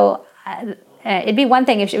 So it'd be one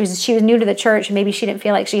thing if she was new to the church, and maybe she didn't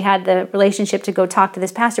feel like she had the relationship to go talk to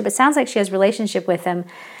this pastor, but it sounds like she has a relationship with him.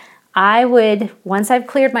 I would, once I've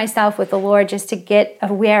cleared myself with the Lord, just to get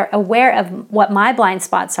aware of what my blind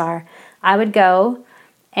spots are, I would go,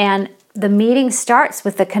 and the meeting starts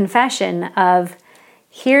with the confession of,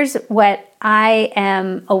 here's what I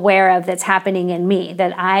am aware of that's happening in me,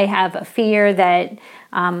 that I have a fear that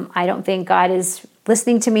I don't think God is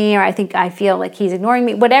listening to me, or I feel like He's ignoring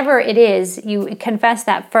me. Whatever it is, you confess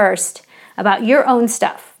that first about your own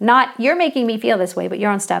stuff. Not you're making me feel this way, but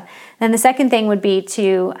your own stuff. Then the second thing would be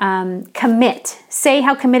to commit. Say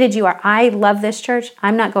how committed you are. I love this church.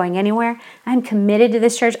 I'm not going anywhere. I'm committed to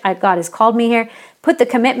this church. God has called me here. Put the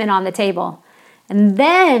commitment on the table. And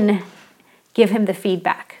then give him the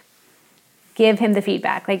feedback. Give him the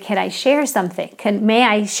feedback. Like, can I share something? May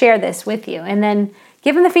I share this with you? And then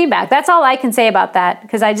give him the feedback. That's all I can say about that,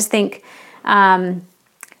 because I just think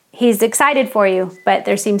he's excited for you, but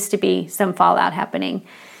there seems to be some fallout happening.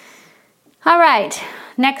 All right,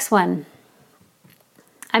 next one.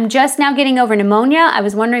 I'm just now getting over pneumonia. I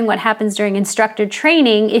was wondering what happens during instructor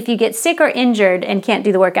training if you get sick or injured and can't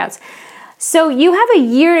do the workouts. So you have a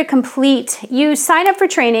year to complete. You sign up for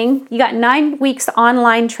training. You got 9 weeks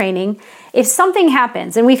online training. If something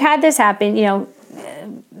happens, and we've had this happen,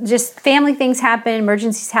 just family things happen,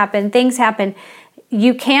 emergencies happen, things happen,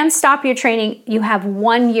 you can stop your training. You have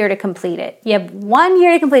 1 year to complete it. You have 1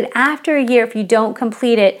 year to complete it. After a year, if you don't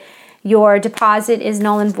complete it, your deposit is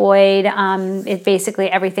null and void. It basically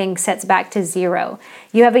everything sets back to zero.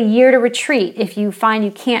 You have a year to retreat. If you find you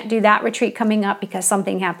can't do that retreat coming up because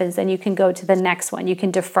something happens, then you can go to the next one. You can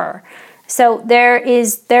defer. So there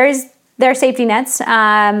are safety nets,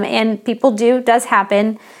 and people does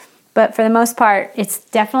happen, but for the most part, it's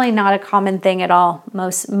definitely not a common thing at all.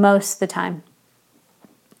 Most of the time.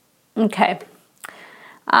 Okay.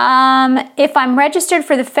 If I'm registered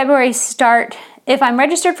for February start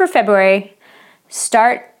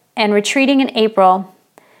and retreating in April,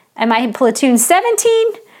 am I in platoon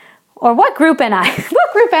 17? Or what group am I?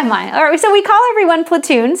 What group am I? All right, so we call everyone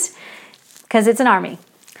platoons because it's an army.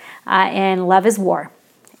 And love is war.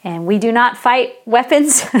 And we do not fight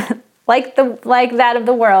weapons like that of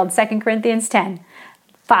the world. 2 Corinthians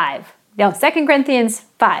 5. No, 2 Corinthians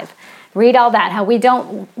 5. Read all that, how we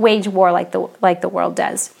don't wage war like the world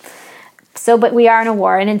does. So, but we are in a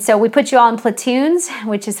war. And so we put you all in platoons,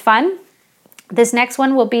 which is fun. This next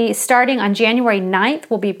one will be starting on January 9th,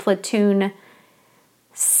 will be platoon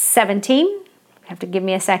 17. You have to give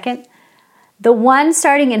me a second. The one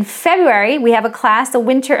starting in February, we have a class,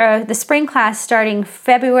 the spring class starting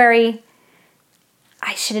February,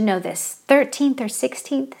 I should have known this, 13th or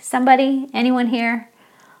 16th. Somebody, anyone here?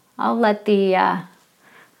 I'll let the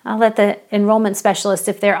enrollment specialist,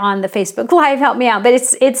 if they're on the Facebook Live, help me out. But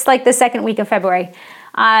it's like the second week of February.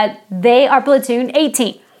 They are platoon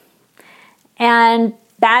 18. And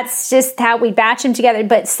that's just how we batch them together.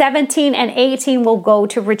 But 17 and 18 will go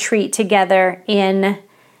to retreat together in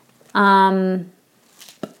early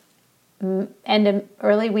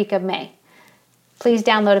week of May. Please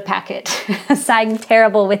download a packet. I'm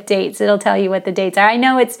terrible with dates. It'll tell you what the dates are. I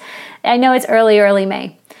know it's early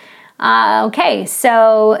May. Okay,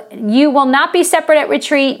 so you will not be separate at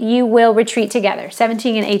retreat. You will retreat together.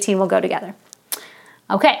 17 and 18 will go together.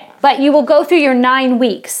 Okay, but you will go through your 9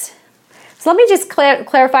 weeks. So let me just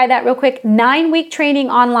clarify that real quick. 9-week training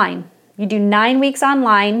online. You do 9 weeks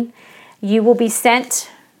online. You will be sent,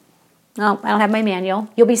 I don't have my manual.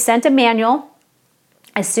 You'll be sent a manual.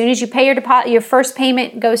 As soon as you pay your deposit, your first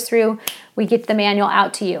payment goes through, we get the manual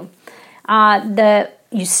out to you.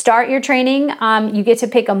 You start your training, you get to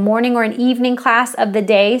pick a morning or an evening class of the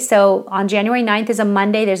day. So on January 9th is a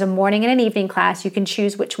Monday, there's a morning and an evening class. You can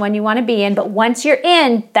choose which one you want to be in, but once you're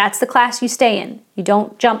in, that's the class you stay in. You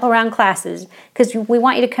don't jump around classes because we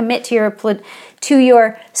want you to commit to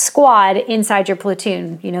your squad inside your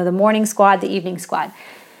platoon, the morning squad, the evening squad.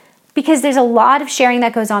 Because there's a lot of sharing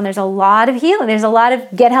that goes on. There's a lot of healing. There's a lot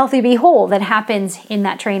of get healthy, be whole that happens in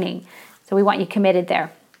that training. So we want you committed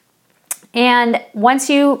there. And once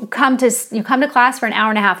you come to class for an hour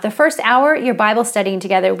and a half, the first hour you're Bible studying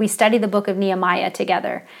together. We study the book of Nehemiah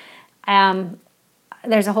together.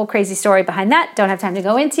 There's a whole crazy story behind that. Don't have time to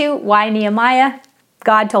go into why Nehemiah.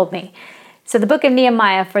 God told me. So the book of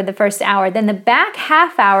Nehemiah for the first hour. Then the back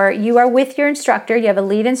half hour, you are with your instructor. You have a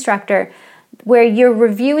lead instructor where you're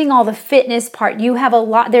reviewing all the fitness part. You have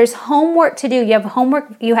there's homework to do. You have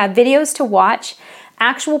homework. You have videos to watch.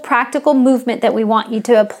 Actual practical movement that we want you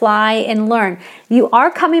to apply and learn. You are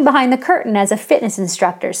coming behind the curtain as a fitness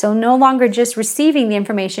instructor, so no longer just receiving the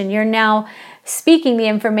information, you're now speaking the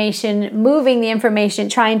information, moving the information,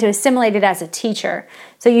 trying to assimilate it as a teacher.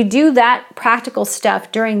 So you do that practical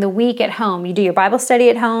stuff during the week at home. You do your Bible study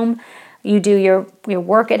at home, you do your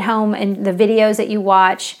work at home and the videos that you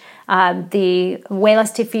watch, the Way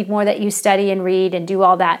Less to Feed More that you study and read and do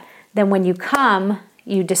all that. Then when you come,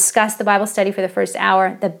 you discuss the Bible study for the first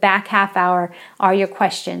hour. The back half hour are your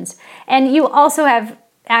questions. And you also have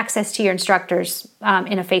access to your instructors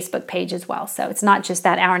in a Facebook page as well. So it's not just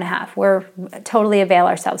that hour and a half. We're totally avail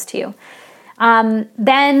ourselves to you.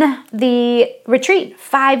 Then the retreat,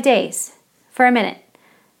 5 days. for a minute.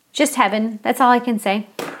 Just heaven. That's all I can say.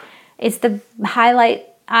 It's the highlight.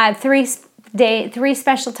 I have three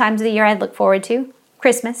special times of the year I look forward to.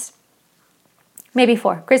 Christmas. Maybe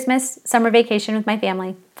 4. Christmas, summer vacation with my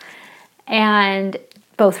family, and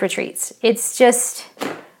both retreats. It's just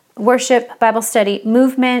worship, Bible study,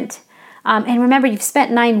 movement. And remember, you've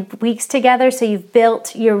spent 9 weeks together, so you've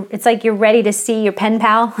built it's like you're ready to see your pen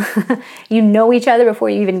pal. You know each other before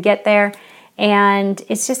you even get there. And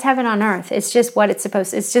it's just heaven on earth. It's just what it's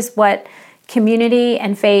supposed to. It's just what community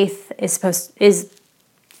and faith is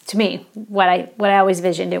to me, what I always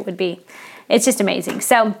visioned it would be. It's just amazing.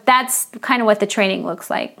 So that's kind of what the training looks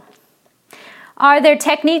like. Are there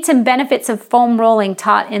techniques and benefits of foam rolling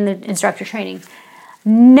taught in the instructor training?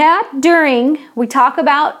 Not during. We talk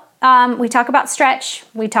about stretch.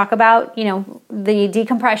 We talk about, the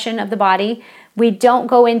decompression of the body. We don't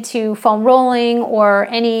go into foam rolling or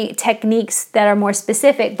any techniques that are more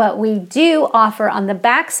specific, but we do offer on the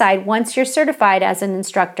backside, once you're certified as an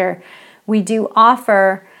instructor, we do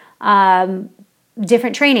offer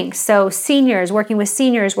different trainings. So working with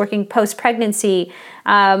seniors, working post-pregnancy.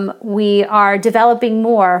 We are developing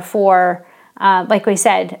more for, like we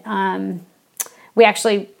said, we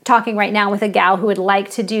actually talking right now with a gal who would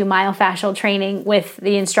like to do myofascial training with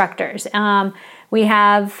the instructors. We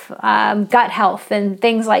have gut health and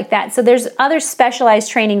things like that. So there's other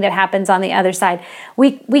specialized training that happens on the other side.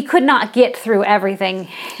 We could not get through everything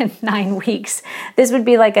in 9 weeks. This would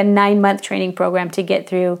be like a 9-month training program to get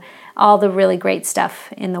through all the really great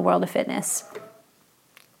stuff in the world of fitness.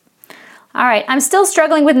 All right, I'm still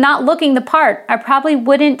struggling with not looking the part. I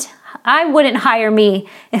wouldn't hire me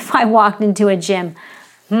if I walked into a gym.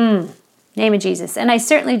 Name of Jesus. And I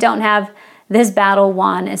certainly don't have this battle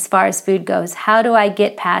won as far as food goes. How do I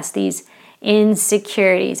get past these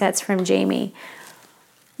insecurities? That's from Jamie.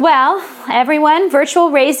 Well, everyone, virtual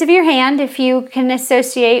raise of your hand if you can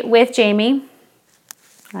associate with Jamie.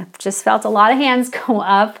 I've just felt a lot of hands go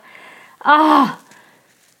up. Oh,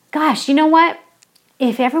 gosh, you know what?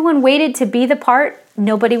 If everyone waited to be the part,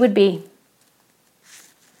 nobody would be.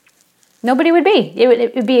 Nobody would be.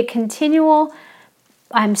 It would be a continual,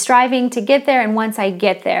 I'm striving to get there, and once I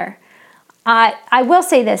get there. I will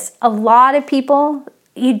say this, a lot of people,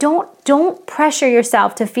 you don't pressure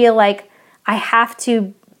yourself to feel like I have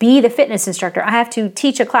to be the fitness instructor. I have to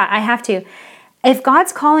teach a class. I have to. If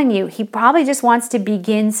God's calling you, He probably just wants to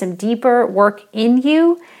begin some deeper work in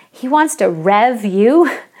you. He wants to rev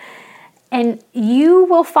you, and you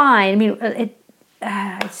will find,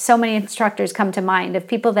 so many instructors come to mind of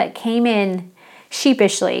people that came in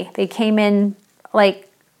sheepishly. They came in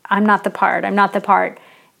like, I'm not the part.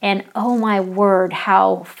 And oh my word,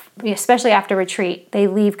 how, especially after retreat, they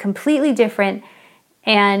leave completely different.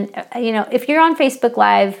 And, if you're on Facebook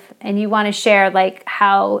Live and you want to share like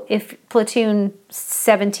how if platoon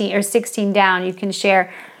 17 or 16 down, you can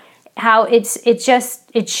share how it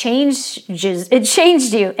changed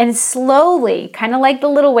you. And slowly, kind of like the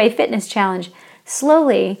Little Way Fitness Challenge,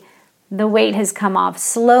 slowly the weight has come off.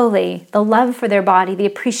 Slowly, the love for their body, the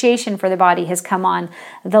appreciation for their body has come on.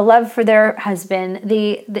 The love for their husband,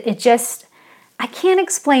 I can't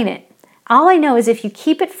explain it. All I know is if you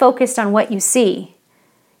keep it focused on what you see,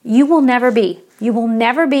 you will never be. You will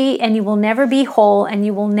never be, and you will never be whole, and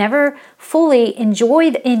you will never fully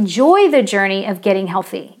enjoy the journey of getting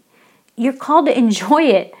healthy. You're called to enjoy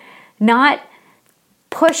it, not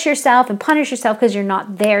push yourself and punish yourself because you're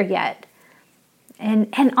not there yet.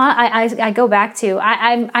 And I go back to,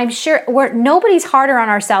 I'm sure nobody's harder on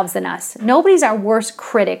ourselves than us. Nobody's our worst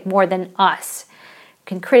critic more than us. We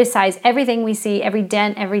can criticize everything we see, every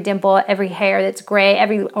dent, every dimple, every hair that's gray,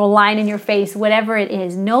 every line in your face, whatever it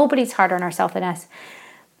is. Nobody's harder on ourselves than us.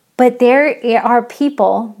 But there are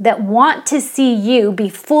people that want to see you be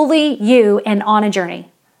fully you and on a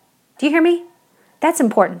journey. Do you hear me? That's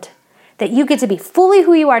important. That you get to be fully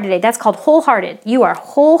who you are today. That's called wholehearted. You are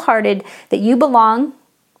wholehearted, that you belong.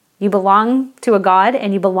 You belong to a God,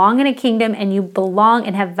 and you belong in a kingdom, and you belong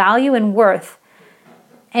and have value and worth.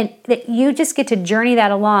 And that you just get to journey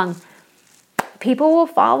that along. People will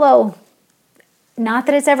follow. Not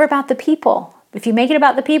that it's ever about the people. If you make it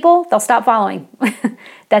about the people, they'll stop following.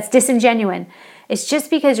 That's disingenuous. It's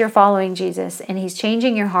just because you're following Jesus and He's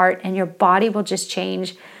changing your heart, and your body will just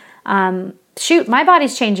change. My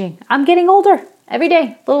body's changing. I'm getting older every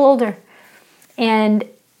day, a little older. And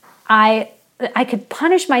I could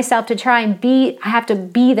punish myself to try and I have to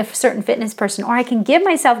be the certain fitness person, or I can give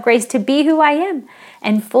myself grace to be who I am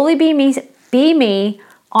and fully be me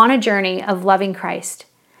on a journey of loving Christ.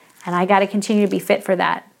 And I got to continue to be fit for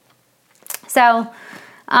that. So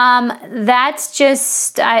That's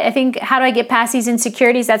just, I think, how do I get past these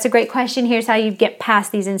insecurities? That's a great question. Here's how you get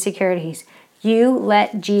past these insecurities. You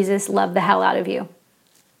let Jesus love the hell out of you.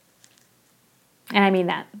 And I mean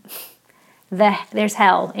that. There's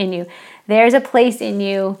hell in you. There's a place in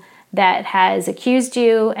you that has accused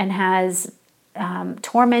you and has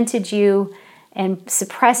tormented you and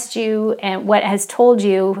suppressed you, and what has told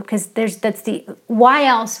you, because why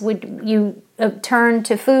else would you turn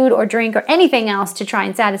to food or drink or anything else to try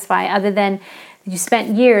and satisfy, other than you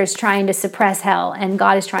spent years trying to suppress hell, and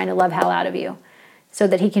God is trying to love hell out of you so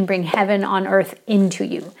that he can bring heaven on earth into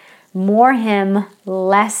you. More him,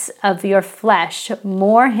 less of your flesh.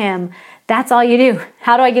 More him. That's all you do.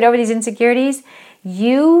 How do I get over these insecurities?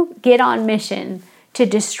 You get on mission to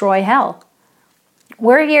destroy hell.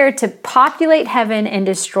 We're here to populate heaven and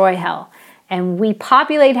destroy hell. And we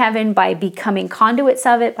populate heaven by becoming conduits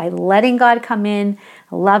of it, by letting God come in,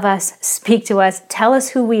 love us, speak to us, tell us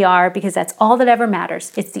who we are, because that's all that ever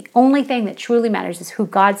matters. It's the only thing that truly matters, is who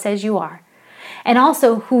God says you are. And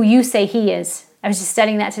also who you say he is. I was just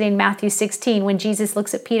studying that today in Matthew 16, when Jesus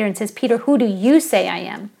looks at Peter and says, Peter, who do you say I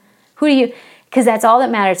am? Who do you, because that's all that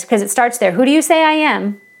matters, because it starts there. Who do you say I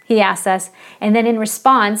am? He asks us. And then in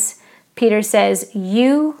response, Peter says,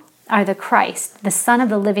 you are the Christ, the Son of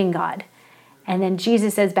the living God. And then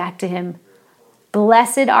Jesus says back to him,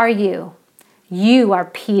 blessed are you. You are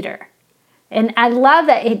Peter. And I love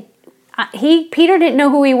that Peter didn't know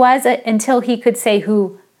who he was until he could say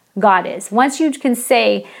who God is. Once you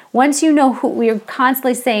know who, we're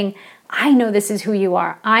constantly saying, I know this is who you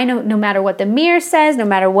are. I know, no matter what the mirror says, no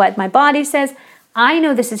matter what my body says, I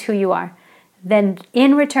know this is who you are. Then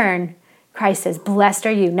in return, Christ says, blessed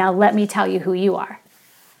are you. Now let me tell you who you are.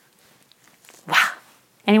 Wow.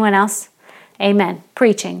 Anyone else? Amen.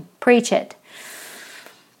 Preaching. Preach it.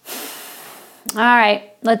 All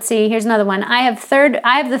right. Let's see. Here's another one. I have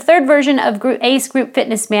the third version of ACE Group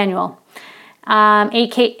Fitness Manual.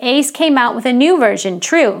 ACE came out with a new version.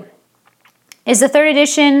 True. Is the third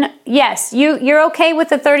edition? Yes. You're okay with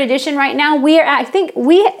the third edition right now?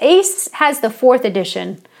 ACE has the fourth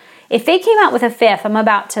edition. If they came out with a fifth, I'm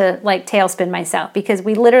about to tailspin myself, because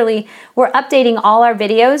we're updating all our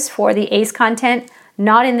videos for the ACE content,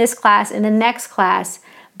 not in this class, in the next class.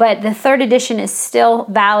 But the third edition is still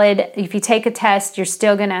valid. If you take a test,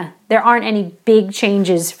 there aren't any big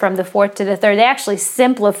changes from the fourth to the third. They actually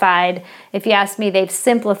simplified, if you ask me, they've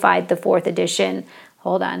simplified the fourth edition.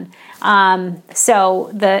 Hold on. So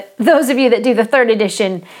those of you that do the third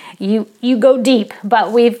edition, you go deep,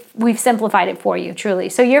 but we've simplified it for you, truly.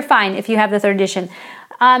 So you're fine if you have the third edition.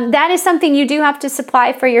 That is something you do have to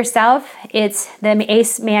supply for yourself. It's the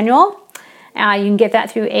ACE manual. You can get that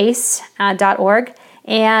through ace.org.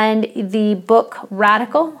 And the book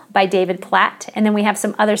Radical by David Platt. And then we have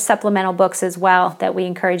some other supplemental books as well that we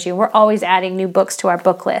encourage you. We're always adding new books to our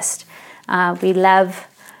book list. We love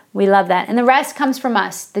that. And the rest comes from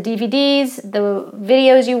us. The DVDs, the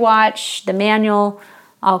videos you watch, the manual,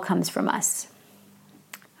 all comes from us.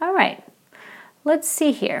 All right. Let's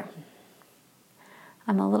see here.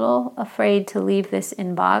 I'm a little afraid to leave this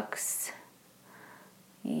inbox.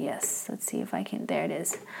 Yes, let's see if I can. There it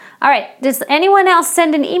is. All right. Does anyone else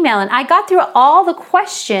send an email? And I got through all the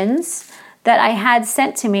questions that I had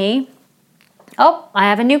sent to me. Oh, I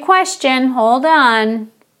have a new question. Hold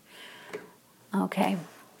on. Okay.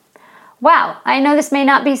 Wow, I know this may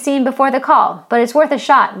not be seen before the call, but it's worth a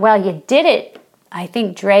shot. Well, you did it. I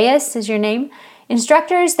think Dreas is your name.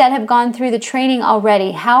 Instructors that have gone through the training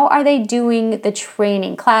already, how are they doing the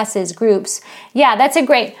training? Classes, groups? Yeah, that's a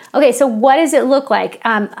great. Okay, so what does it look like?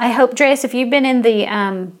 I hope, Dreas, if you've been in the,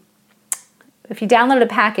 if you downloaded a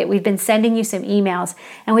packet, we've been sending you some emails,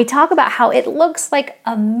 and we talk about how it looks like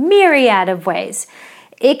a myriad of ways.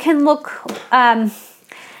 It can look,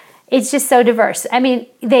 it's just so diverse. I mean,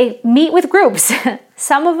 they meet with groups.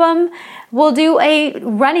 Some of them will do a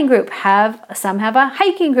running group, some have a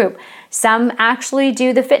hiking group. Some actually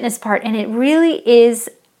do the fitness part, and it really is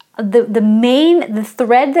the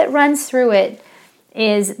thread that runs through it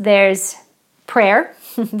is there's prayer.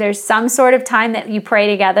 There's some sort of time that you pray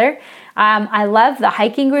together. I love the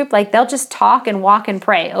hiking group. They'll just talk and walk and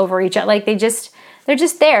pray over each other. They're just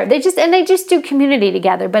there. They just do community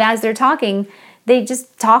together. But as they're talking, they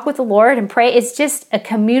just talk with the Lord and pray. It's just a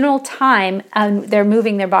communal time, and they're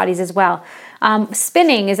moving their bodies as well.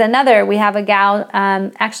 Spinning is another. We have a gal,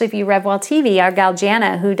 actually, if you RevWell TV, our gal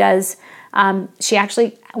Jana, who does, she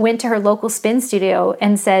actually went to her local spin studio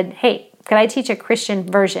and said, hey, could I teach a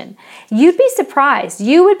Christian version? You'd be surprised.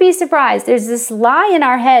 You would be surprised. There's this lie in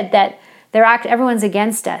our head that everyone's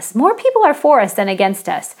against us. More people are for us than against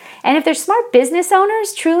us. And if they're smart business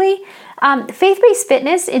owners, truly, Faith-based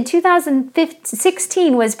fitness in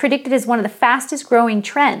 2016 was predicted as one of the fastest growing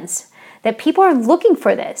trends, that people are looking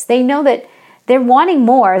for this. They know that they're wanting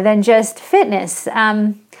more than just fitness.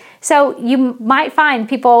 So you might find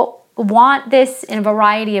people want this in a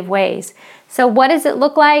variety of ways. So what does it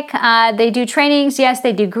look like? They do trainings. Yes,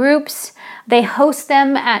 they do groups. They host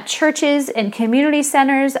them at churches and community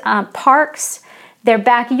centers, parks, their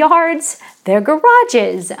backyards, their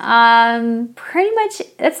garages. Pretty much,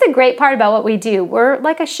 that's the great part about what we do. We're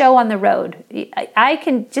like a show on the road. I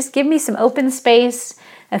can just give me some open space,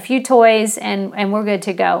 a few toys, and we're good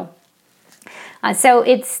to go. So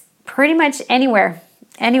it's pretty much anywhere.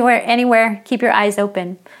 Keep your eyes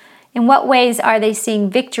open. In what ways are they seeing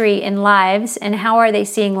victory in lives, and how are they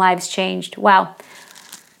seeing lives changed? Wow.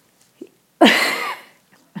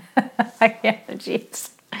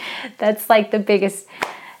 Jeez. That's like the biggest,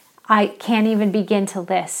 I can't even begin to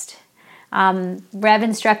list. Rev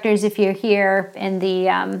instructors, if you're here in the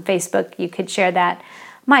Facebook, you could share that.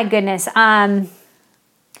 My goodness.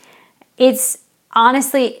 It's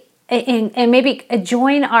honestly, and maybe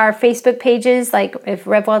join our Facebook pages, like if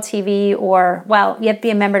RevWell TV, or, well, you have to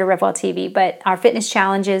be a member to RevWell TV, but our fitness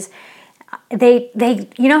challenges, they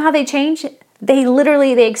you know how they change?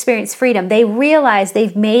 They experience freedom. They realize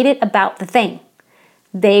they've made it about the thing.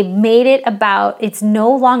 They made it about, it's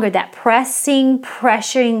no longer that pressing,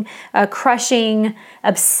 pressuring, crushing,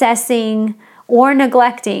 obsessing, or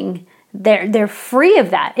neglecting. They're free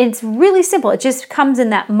of that. It's really simple. It just comes in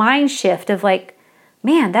that mind shift of like,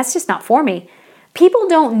 man, that's just not for me. People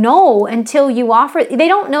don't know until you offer, they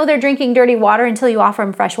don't know they're drinking dirty water until you offer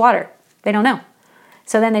them fresh water. They don't know.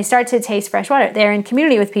 So then they start to taste fresh water. They're in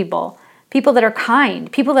community with people that are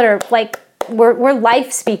kind, people that are like, we're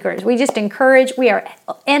life speakers. We just encourage. We are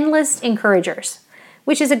endless encouragers,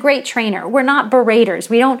 which is a great trainer. We're not beraters.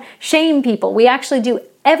 We don't shame people. We actually do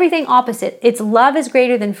everything opposite. It's love is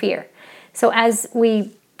greater than fear. So as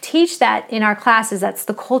we teach that in our classes, that's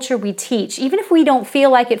the culture we teach, even if we don't feel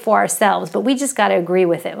like it for ourselves, but we just got to agree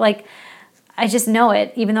with it. Like, I just know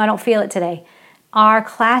it, even though I don't feel it today. Our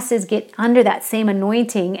classes get under that same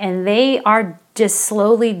anointing, and they are just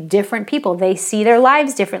slowly different people. They see their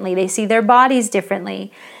lives differently. They see their bodies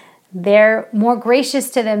differently. They're more gracious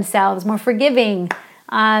to themselves, more forgiving.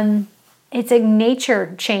 It's a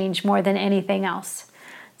nature change more than anything else.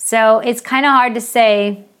 So it's kind of hard to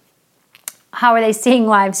say, how are they seeing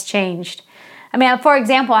lives changed? I mean, for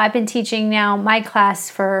example, I've been teaching now my class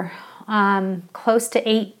for close to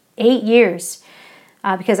eight years.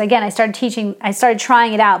 Because again, I started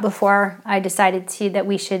trying it out before I decided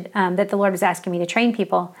that the Lord was asking me to train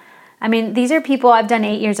people. I mean, these are people I've done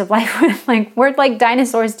 8 years of life with. Like, we're like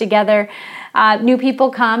dinosaurs together. New people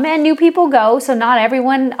come and new people go. So not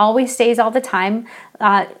everyone always stays all the time.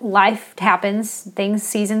 Life happens,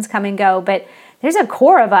 seasons come and go. But there's a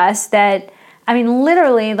core of us that, I mean,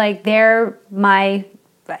 literally, like, they're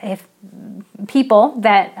people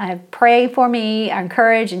that pray for me,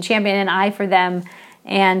 encourage and champion, and I for them.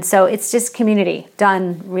 And so it's just community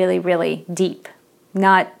done really, really deep,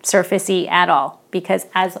 not surfacey at all, because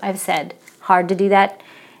as I've said, hard to do that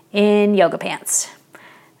in yoga pants.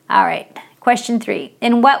 All right, question 3.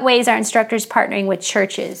 In what ways are instructors partnering with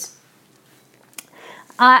churches?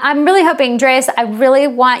 I'm really hoping, Andreas, I really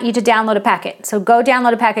want you to download a packet. So go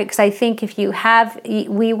download a packet, because I think if you have,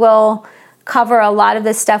 we will cover a lot of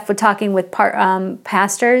this stuff with talking with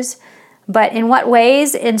pastors. But in what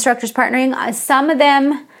ways instructors partnering? Some of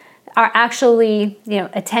them are actually,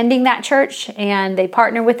 attending that church, and they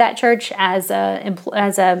partner with that church as a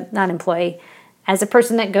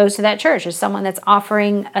person that goes to that church, as someone that's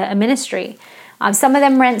offering a ministry. Some of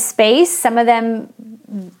them rent space. Some of them,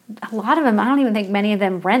 a lot of them, I don't even think many of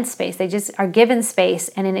them rent space. They just are given space,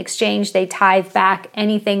 and in exchange, they tithe back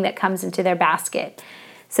anything that comes into their basket.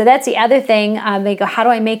 So that's the other thing. They go, how do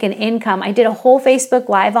I make an income? I did a whole Facebook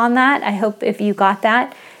Live on that. I hope if you got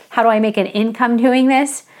that. How do I make an income doing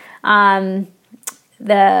this? The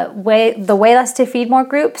way less to feed more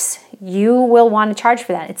groups, you will want to charge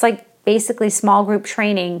for that. It's like basically small group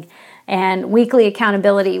training and weekly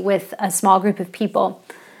accountability with a small group of people.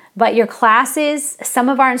 But your classes, some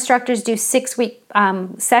of our instructors do 6-week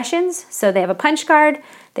sessions. So they have a punch card.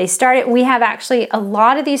 They start it. We have actually a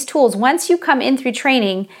lot of these tools. Once you come in through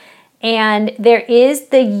training, and there is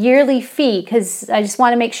the yearly fee, because I just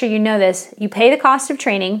want to make sure you know this. You pay the cost of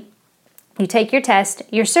training. You take your test.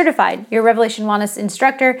 You're certified. You're a Revelation Wellness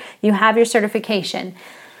instructor. You have your certification.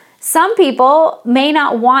 Some people may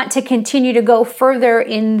not want to continue to go further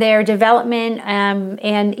in their development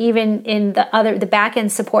and even in the back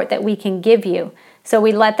end support that we can give you. So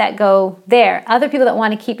we let that go there. Other people that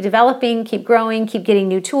want to keep developing, keep growing, keep getting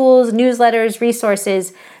new tools, newsletters,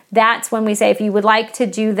 resources, that's when we say if you would like to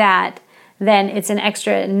do that, then it's an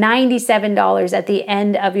extra $97 at the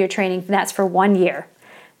end of your training. That's for 1 year,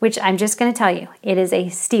 which I'm just going to tell you, it is a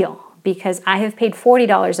steal because I have paid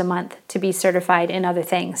 $40 a month to be certified in other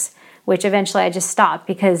things, which eventually I just stopped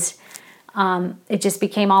because it just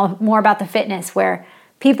became all more about the fitness where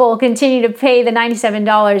people continue to pay the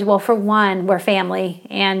 $97. Well, for one, we're family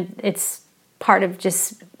and it's part of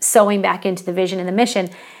just sewing back into the vision and the mission.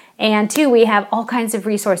 And two, we have all kinds of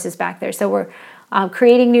resources back there. So we're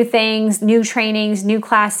creating new things, new trainings, new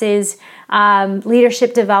classes,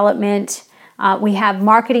 leadership development. We have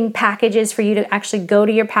marketing packages for you to actually go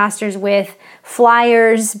to your pastors with,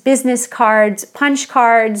 flyers, business cards, punch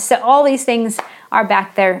cards. So all these things are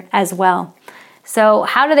back there as well. So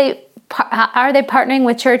are they partnering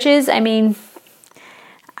with churches? I mean,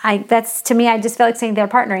 that's to me, I just feel like saying they're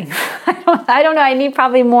partnering. I don't know. I need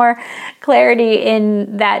probably more clarity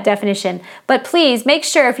in that definition. But please make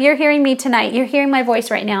sure if you're hearing me tonight, you're hearing my voice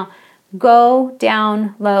right now, go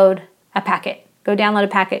download a packet. Go download a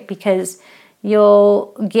packet because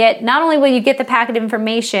you'll get, not only will you get the packet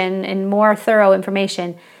information and more thorough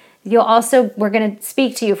information, we're going to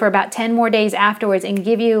speak to you for about 10 more days afterwards and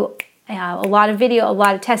give you a lot of video, a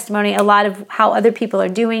lot of testimony, a lot of how other people are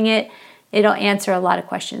doing it. It'll answer a lot of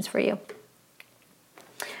questions for you.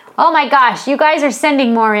 Oh my gosh, you guys are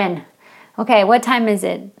sending more in. Okay, what time is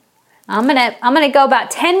it? I'm gonna go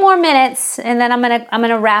about 10 more minutes and then I'm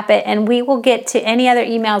gonna wrap it and we will get to any other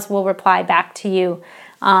emails. We'll reply back to you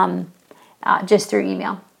just through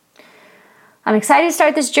email. I'm excited to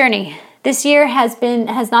start this journey. This year has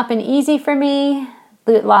not been easy for me.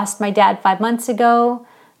 Lost my dad 5 months ago,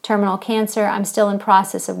 terminal cancer. I'm still in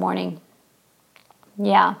process of mourning.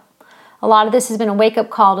 Yeah. A lot of this has been a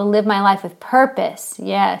wake-up call to live my life with purpose.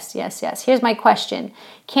 Yes, yes, yes. Here's my question.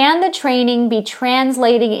 Can the training be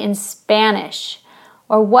translated in Spanish?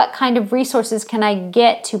 Or what kind of resources can I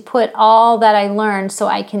get to put all that I learned so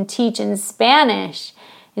I can teach in Spanish?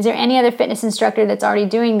 Is there any other fitness instructor that's already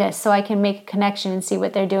doing this so I can make a connection and see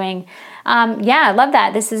what they're doing? Yeah, I love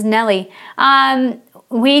that. This is Nellie.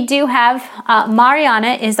 We do have,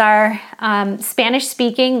 Mariana is our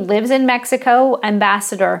Spanish-speaking, lives in Mexico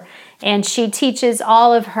ambassador. And she teaches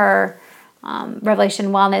all of her Revelation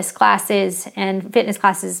Wellness classes and fitness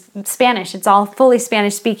classes Spanish. It's all fully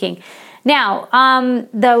Spanish speaking. Now,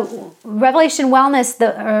 the Revelation Wellness,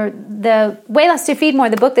 the Way Less to Feed More,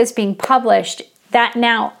 the book that's being published, that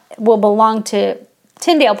now will belong to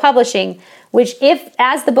Tyndale Publishing, which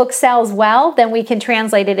as the book sells well, then we can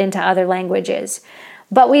translate it into other languages.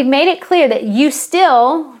 But we've made it clear that you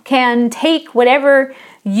still can take whatever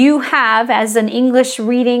you have as an English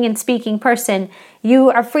reading and speaking person.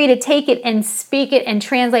 You are free to take it and speak it and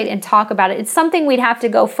translate and talk about it. It's something we'd have to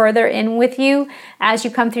go further in with you as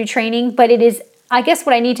you come through training, but it is, I guess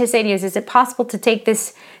what I need to say to you is it possible to take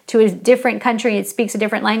this to a different country that speaks a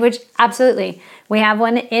different language? Absolutely. We have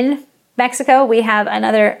one in Mexico. We have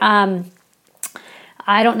another,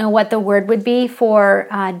 I don't know what the word would be for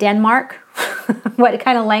Denmark, what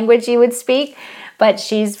kind of language you would speak, but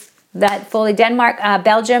she's that fully Denmark.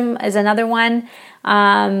 Belgium is another one.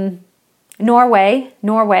 Norway,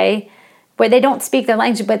 where they don't speak their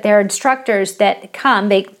language, but they're instructors that come,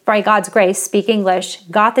 they, by God's grace, speak English,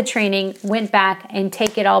 got the training, went back and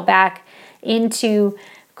take it all back into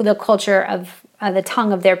the culture of the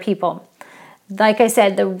tongue of their people. Like I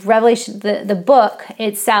said, the Revelation, the book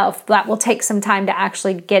itself, that will take some time to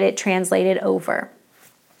actually get it translated over.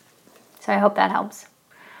 So I hope that helps.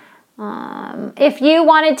 If you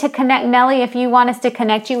wanted to connect, Nellie, if you want us to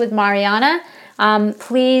connect you with Mariana,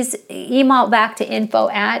 please email back to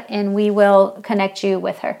info@ and we will connect you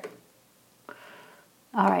with her.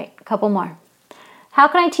 All right, a couple more. How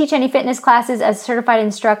can I teach any fitness classes as a certified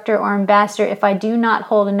instructor or ambassador if I do not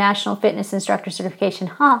hold a national fitness instructor certification?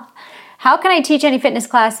 How can I teach any fitness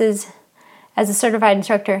classes as a certified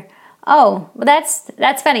instructor? Oh, well,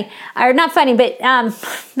 that's funny. Or not funny, but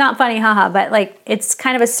not funny, haha, but like it's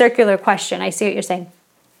kind of a circular question. I see what you're saying.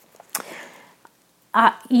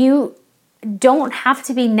 You don't have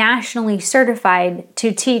to be nationally certified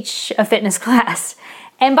to teach a fitness class.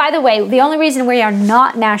 And by the way, the only reason we are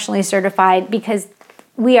not nationally certified because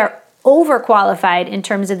we are overqualified in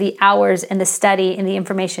terms of the hours and the study and the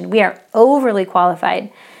information. We are overly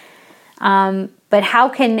qualified. But how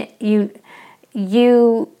can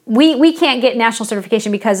we can't get national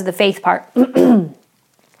certification because of the faith part.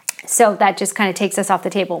 So that just kind of takes us off the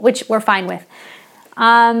table, which we're fine with.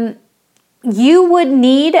 You would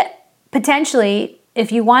need potentially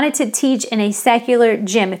if you wanted to teach in a secular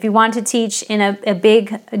gym, if you wanted to teach in a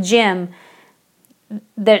big gym,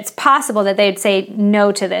 that it's possible that they'd say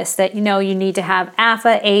no to this, that you need to have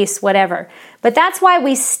AFA, ACE, whatever. But that's why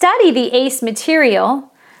we study the ACE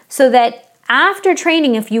material, so that after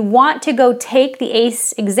training, if you want to go take the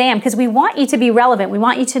ACE exam, because we want you to be relevant, we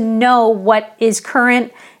want you to know what is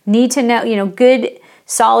current, need to know, good,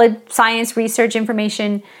 solid science, research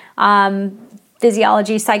information,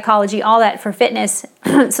 physiology, psychology, all that for fitness,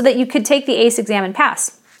 so that you could take the ACE exam and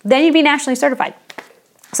pass. Then you'd be nationally certified.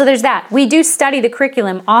 So there's that. We do study the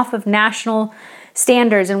curriculum off of national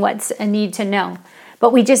standards and what's a need to know.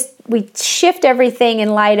 But we shift everything in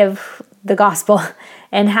light of the gospel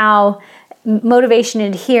and how motivation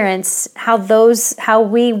and adherence, how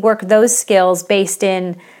we work those skills based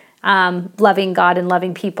in loving God and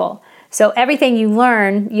loving people. So everything you'll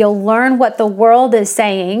learn what the world is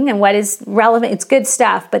saying and what is relevant. It's good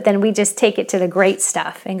stuff, but then we just take it to the great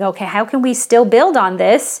stuff and go, okay, how can we still build on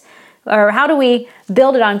this? Or how do we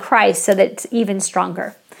build it on Christ so that it's even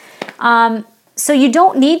stronger? So you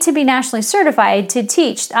don't need to be nationally certified to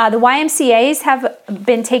teach. The YMCAs have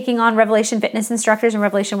been taking on Revelation Fitness instructors and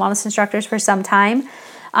Revelation Wellness instructors for some time.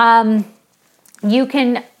 You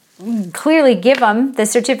can clearly give them the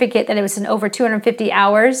certificate that it was in over 250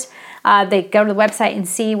 hours. They go to the website and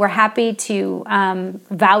see. We're happy to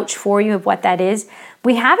vouch for you of what that is.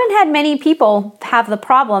 We haven't had many people have the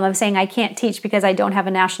problem of saying, I can't teach because I don't have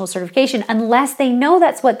a national certification, unless they know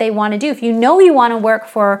that's what they want to do. If you know you want to work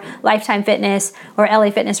for Lifetime Fitness or LA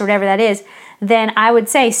Fitness or whatever that is, then I would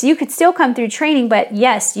say, so you could still come through training, but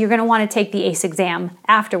yes, you're going to want to take the ACE exam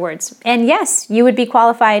afterwards. And yes, you would be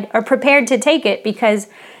qualified or prepared to take it, because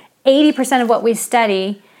 80% of what we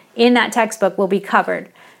study in that textbook will be covered.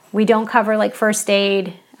 We don't cover like first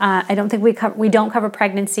aid. I don't think we don't cover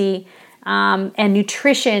pregnancy and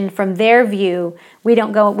nutrition from their view.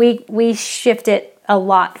 We shift it a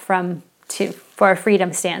lot for a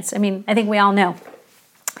freedom stance. I mean, I think we all know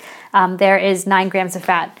there is 9 grams of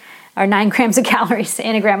fat or 9 grams of calories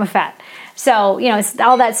in a gram of fat. So, it's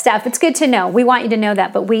all that stuff. It's good to know. We want you to know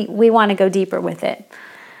that, but we want to go deeper with it.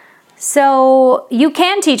 So you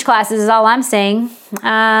can teach classes is all I'm saying.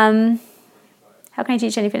 How can I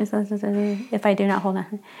teach any fitness classes if I do not hold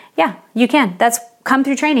on? Yeah, you can. That's come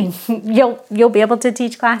through training. You'll be able to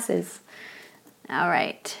teach classes. All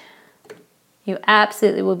right. You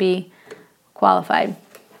absolutely will be qualified.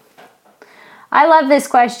 I love this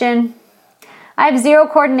question. I have zero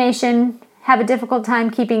coordination, have a difficult time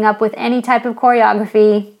keeping up with any type of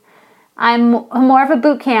choreography. I'm more of a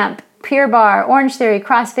boot camp, Pure Barre, Orange Theory,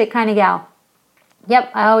 CrossFit kind of gal.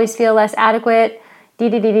 Yep, I always feel less adequate.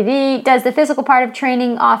 Does the physical part of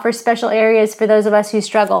training offer special areas for those of us who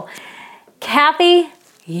struggle? Kathy,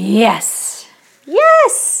 yes.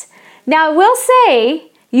 Yes. Now, I will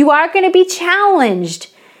say you are going to be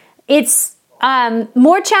challenged. It's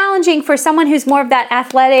more challenging for someone who's more of that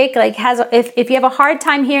athletic, like if you have a hard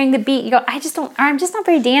time hearing the beat, you go, I'm just not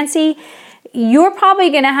very dancey. You're probably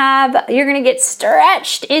going to get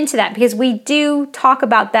stretched into that, because we do talk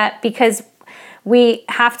about that, because we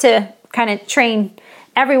have to kind of train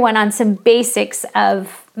everyone on some basics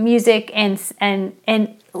of music and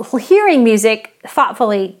hearing music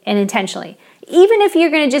thoughtfully and intentionally. Even if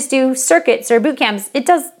you're going to just do circuits or boot camps,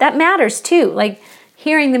 that matters too. Like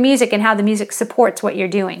hearing the music and how the music supports what you're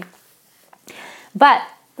doing. But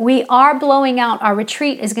we are blowing out. Our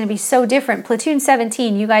retreat is going to be so different. Platoon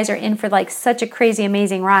 17, you guys are in for like such a crazy,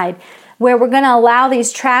 amazing ride, where we're going to allow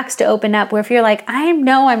these tracks to open up, where if you're like, I'm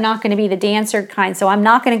not going to be the dancer kind, so I'm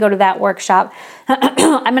not going to go to that workshop.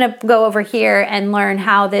 I'm going to go over here and learn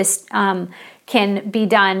how this can be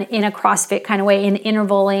done in a CrossFit kind of way, in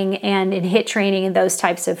intervaling and in HIIT training and those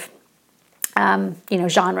types of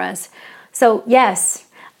genres. So yes,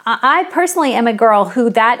 I personally am a girl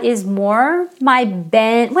who that is more my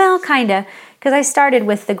bent, well, kind of, because I started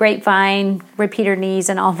with the grapevine, repeater knees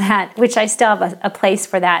and all that, which I still have a place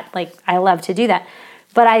for that. Like, I love to do that.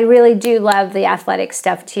 But I really do love the athletic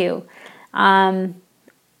stuff too.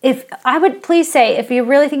 If I would please say, if you're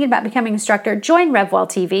really thinking about becoming an instructor, join RevWell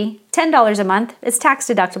TV, $10 a month. It's tax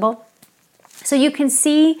deductible. So you can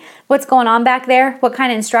see what's going on back there, what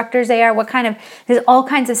kind of instructors they are, there's all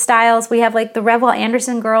kinds of styles. We have like the RevWell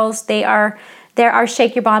Anderson girls. There are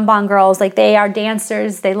Shake Your Bon Bon girls. Like, they are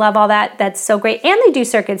dancers. They love all that. That's so great. And they do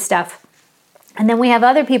circuit stuff. And then we have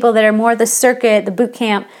other people that are more the circuit, the boot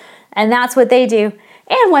camp, and that's what they do.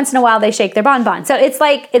 And once in a while they shake their bonbon. So it's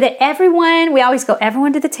like that we always go,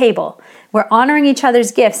 everyone to the table. We're honoring each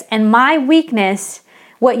other's gifts. And my weakness,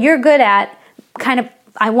 what you're good at, kind of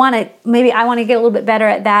I want to get a little bit better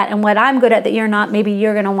at that. And what I'm good at that you're not, maybe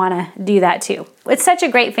you're going to want to do that too. It's such a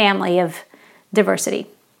great family of diversity.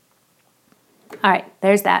 All right,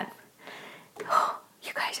 there's that. You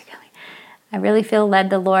guys are killing me. I really feel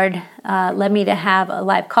the Lord led me to have a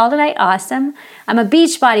live call tonight. Awesome. I'm a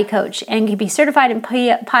Beachbody coach and can be certified in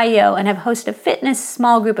PiYo and have hosted a fitness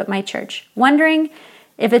small group at my church. Wondering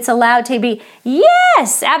if it's allowed to be.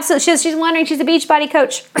 Yes, absolutely. She's wondering, she's a Beachbody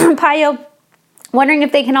coach, PiYo, wondering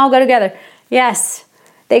if they can all go together. Yes,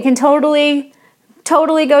 they can totally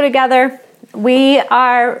go together. We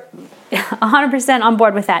are 100% on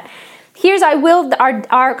board with that. Here's our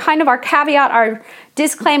caveat, our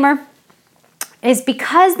disclaimer is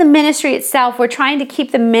because the ministry itself, we're trying to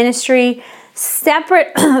keep the ministry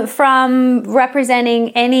separate from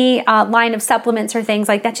representing any line of supplements or things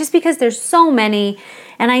like that, just because there's so many.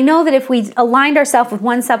 And I know that if we aligned ourselves with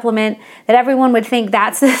one supplement, that everyone would think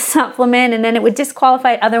that's the supplement, and then it would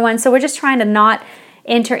disqualify other ones. So we're just trying to not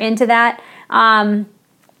enter into that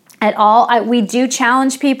at all. We do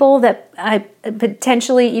challenge people that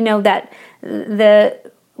potentially, that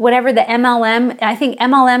whatever the MLM, I think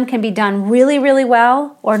MLM can be done really, really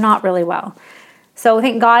well or not really well. So I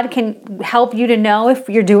think God can help you to know if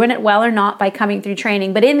you're doing it well or not by coming through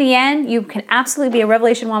training. But in the end, you can absolutely be a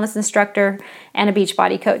Revelation Wellness instructor and a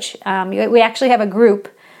Beachbody coach. We actually have a group.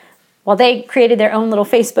 Well, they created their own little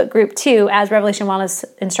Facebook group too as Revelation Wellness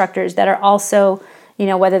instructors that are also,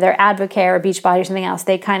 whether they're Advocare or Beachbody or something else,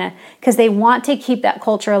 because they want to keep that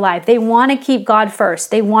culture alive. They want to keep God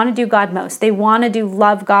first. They want to do God most. They want to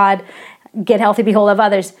love God, get healthy, behold, love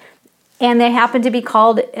others. And they happen to be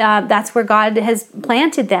called, that's where God has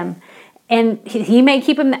planted them. And he may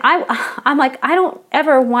keep them. I'm like, I don't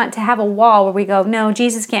ever want to have a wall where we go, no,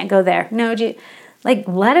 Jesus can't go there. No,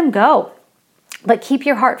 let him go. But keep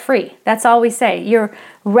your heart free. That's all we say. You're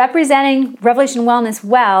representing Revelation Wellness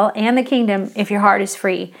well and the kingdom if your heart is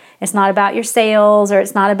free. It's not about your sales, or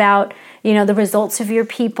it's not about, the results of your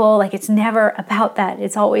people. Like, it's never about that.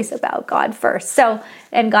 It's always about God first.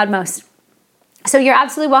 And God most. So you're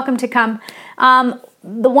absolutely welcome to come.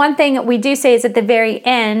 The one thing that we do say is at the very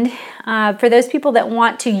end, for those people that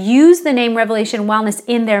want to use the name Revelation Wellness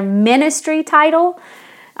in their ministry title,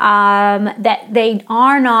 that they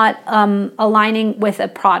are not aligning with a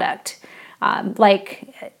product.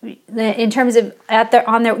 In terms of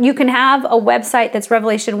you can have a website that's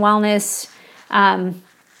Revelation Wellness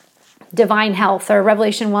Divine Health, or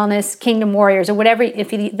Revelation Wellness Kingdom Warriors, or whatever.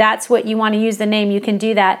 If that's what you want to use the name, you can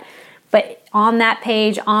do that. But on that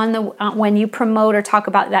page, when you promote or talk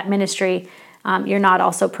about that ministry, you're not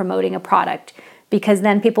also promoting a product, because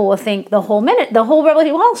then people will think the whole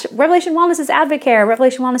Revelation Wellness is Advocare,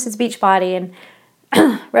 Revelation Wellness is Beachbody,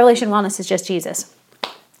 and Revelation Wellness is just Jesus.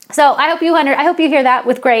 So I hope you hear that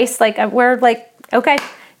with grace. We're okay,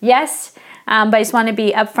 yes, but I just want to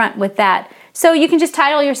be upfront with that. So you can just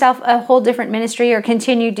title yourself a whole different ministry, or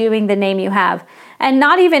continue doing the name you have. And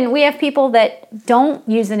we have people that don't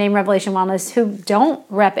use the name Revelation Wellness who don't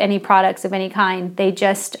rep any products of any kind. They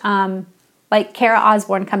just, like Kara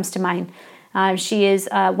Osborne comes to mind. She is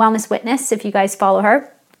a Wellness Witness, if you guys follow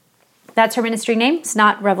her. That's her ministry name. It's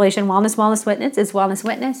not Revelation Wellness Witness. It's Wellness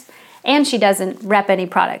Witness. And she doesn't rep any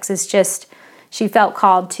products. It's just she felt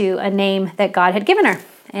called to a name that God had given her.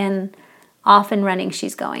 And off and running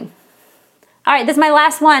she's going. All right, this is my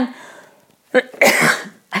last one.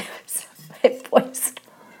 Voice.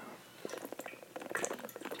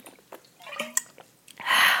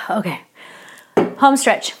 Okay. Home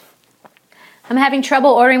stretch. I'm having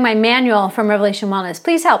trouble ordering my manual from Revelation Wellness.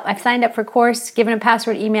 Please help. I've signed up for course, given a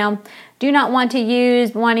password email. Do not want to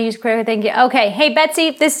use prayer. Thank you. Okay. Hey,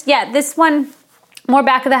 Betsy, this one, more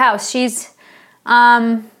back of the house. She's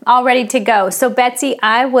all ready to go. So Betsy,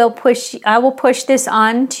 I will push this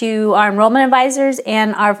on to our enrollment advisors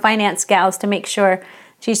and our finance gals to make sure.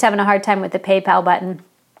 She's having a hard time with the PayPal button.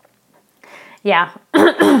 Yeah,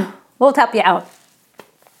 we'll help you out.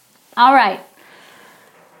 All right.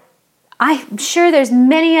 I'm sure there's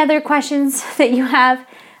many other questions that you have.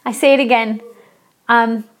 I say it again.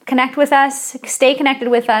 Connect with us. Stay connected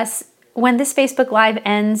with us. When this Facebook Live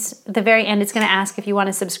ends, at the very end, it's going to ask if you want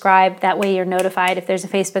to subscribe. That way you're notified if there's a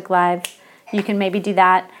Facebook Live. You can maybe do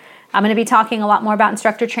that. I'm going to be talking a lot more about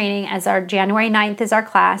instructor training, as our January 9th is our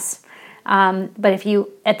class. But if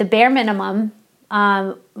you, at the bare minimum,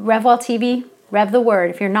 RevWell TV, Rev the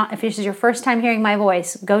Word. If this is your first time hearing my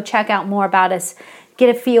voice, go check out more about us. Get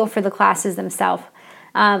a feel for the classes themselves.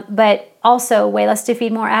 But also, Way Less to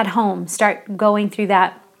Feed More at home. Start going through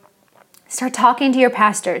that. Start talking to your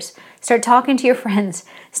pastors. Start talking to your friends.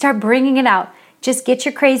 Start bringing it out. just get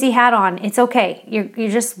your crazy hat on. It's okay. You're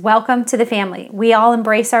just welcome to the family. We all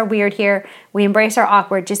embrace our weird here. We embrace our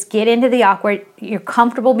awkward. Just get into the awkward. You're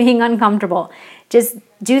comfortable being uncomfortable. Just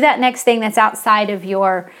do that next thing that's outside of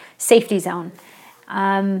your safety zone.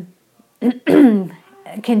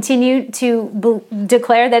 Continue to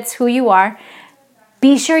declare that's who you are.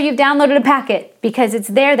 Be sure you've downloaded a packet, because it's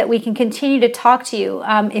there that we can continue to talk to you.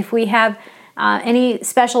 If we have any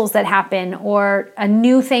specials that happen, or a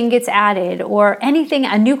new thing gets added, or anything,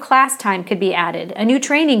 a new class time could be added, a new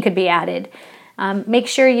training could be added. Make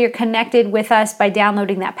sure you're connected with us by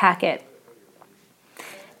downloading that packet.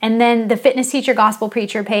 And then the Fitness Teacher Gospel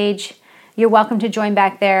Preacher page, you're welcome to join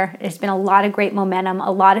back there. There's been a lot of great momentum. A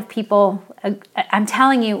lot of people, I'm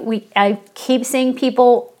telling you, I keep seeing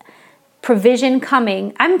people, provision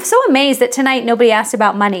coming. I'm so amazed that tonight nobody asked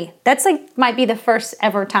about money. That's might be the first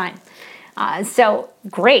ever time. So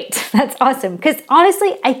great. That's awesome. Because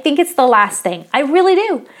honestly, I think it's the last thing. I really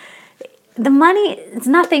do. The money is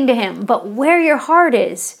nothing to him, but where your heart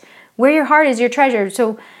is your treasure.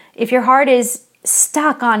 So if your heart is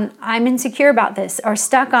stuck on, I'm insecure about this, or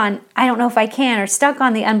stuck on, I don't know if I can, or stuck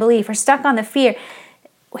on the unbelief, or stuck on the fear,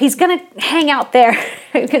 he's going to hang out there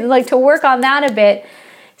to work on that a bit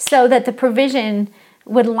so that the provision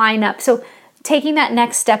would line up. So taking that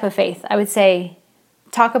next step of faith, I would say,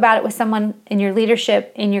 talk about it with someone in your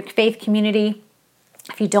leadership, in your faith community.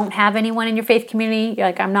 If you don't have anyone in your faith community, you're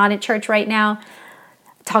like, I'm not at church right now,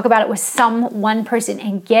 talk about it with one person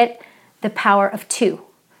and get the power of two.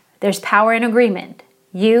 There's power in agreement.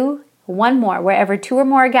 You, one more, wherever two or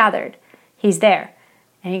more are gathered, he's there.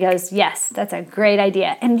 And he goes, yes, that's a great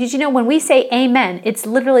idea. And did you know when we say amen, it's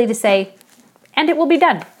literally to say, and it will be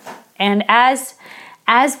done. And as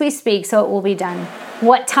we speak, so it will be done.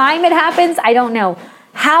 What time it happens, I don't know.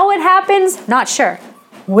 How it happens, not sure.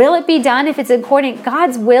 Will it be done if it's according?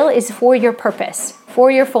 God's will is for your purpose,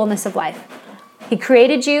 for your fullness of life. He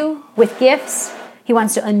created you with gifts. He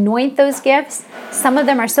wants to anoint those gifts. Some of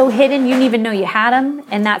them are so hidden you didn't even know you had them,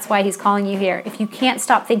 and that's why he's calling you here. If you can't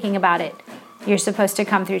stop thinking about it, you're supposed to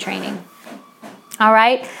come through training. All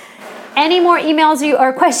right? Any more emails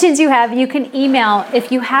or questions you have, you can email.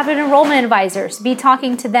 If you have an enrollment advisor, be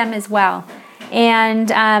talking to them as well. And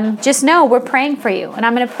just know we're praying for you. And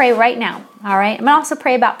I'm going to pray right now. All right? I'm going to also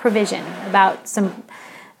pray about provision, about some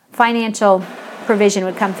financial provision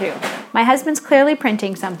would come through. My husband's clearly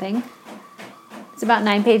printing something. It's about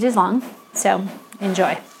 9 pages long. So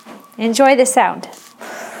enjoy. Enjoy the sound.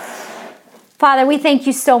 Father, we thank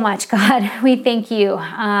you so much, God. We thank you.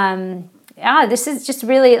 This is just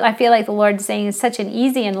really, I feel like the Lord's saying it's such an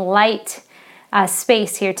easy and light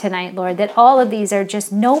space here tonight, Lord, that all of these are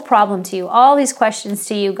just no problem to you. All these questions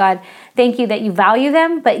to you, God. Thank you that you value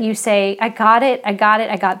them, but you say, I got it, I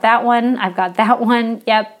got that one, I've got that one.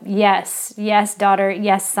 Yep, yes, daughter,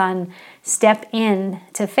 yes, son. Step in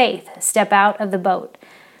to faith. Step out of the boat.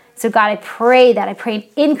 So God, I pray an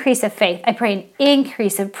increase of faith. I pray an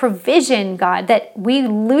increase of provision, God, that we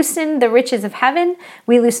loosen the riches of heaven.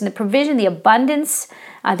 We loosen the provision, the abundance,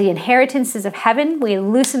 the inheritances of heaven. We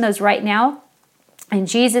loosen those right now. In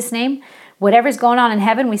Jesus' name, whatever's going on in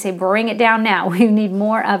heaven, we say, bring it down now. We need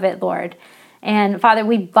more of it, Lord. And Father,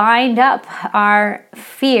 we bind up our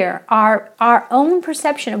fear, our own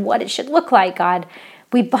perception of what it should look like, God.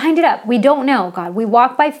 We bind it up. We don't know, God. We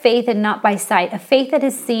walk by faith and not by sight. A faith that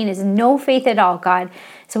is seen is no faith at all, God.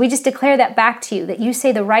 So we just declare that back to you, that you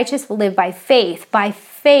say the righteous will live by faith. By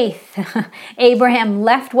faith, Abraham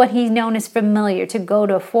left what he known as familiar to go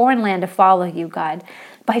to a foreign land to follow you, God.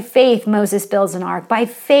 By faith, Moses builds an ark. By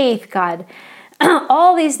faith, God,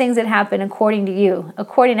 all these things that happen according to you,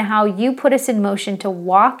 according to how you put us in motion to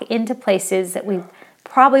walk into places that we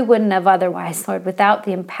probably wouldn't have otherwise, Lord, without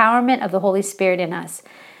the empowerment of the Holy Spirit in us.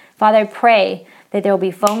 Father, I pray that there will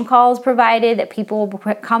be phone calls provided, that people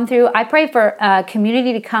will come through. I pray for a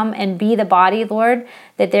community to come and be the body, Lord,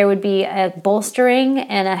 that there would be a bolstering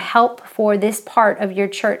and a help for this part of your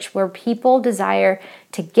church where people desire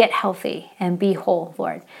to get healthy and be whole,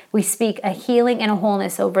 Lord. We speak a healing and a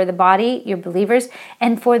wholeness over the body, your believers,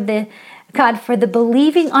 and for the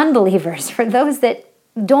believing unbelievers, for those that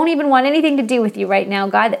don't even want anything to do with you right now,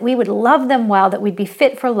 God, that we would love them well, that we'd be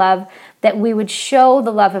fit for love, that we would show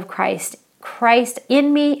the love of Christ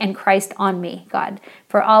in me and Christ on me, God,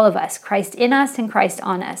 for all of us, Christ in us and Christ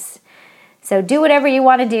on us. So do whatever you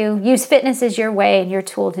want to do. Use fitness as your way and your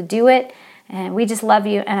tool to do it. And we just love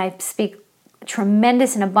you. And I speak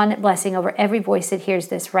tremendous and abundant blessing over every voice that hears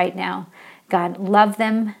this right now. God, love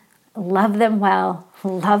them well,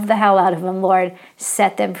 love the hell out of them, Lord.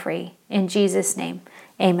 Set them free. In Jesus' name.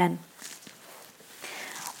 Amen.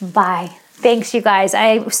 Bye. Thanks, you guys.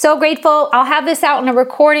 I'm so grateful. I'll have this out in a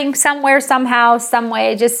recording somewhere, somehow, some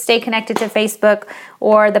way. Just stay connected to Facebook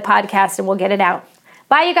or the podcast and we'll get it out.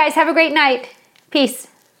 Bye, you guys. Have a great night. Peace.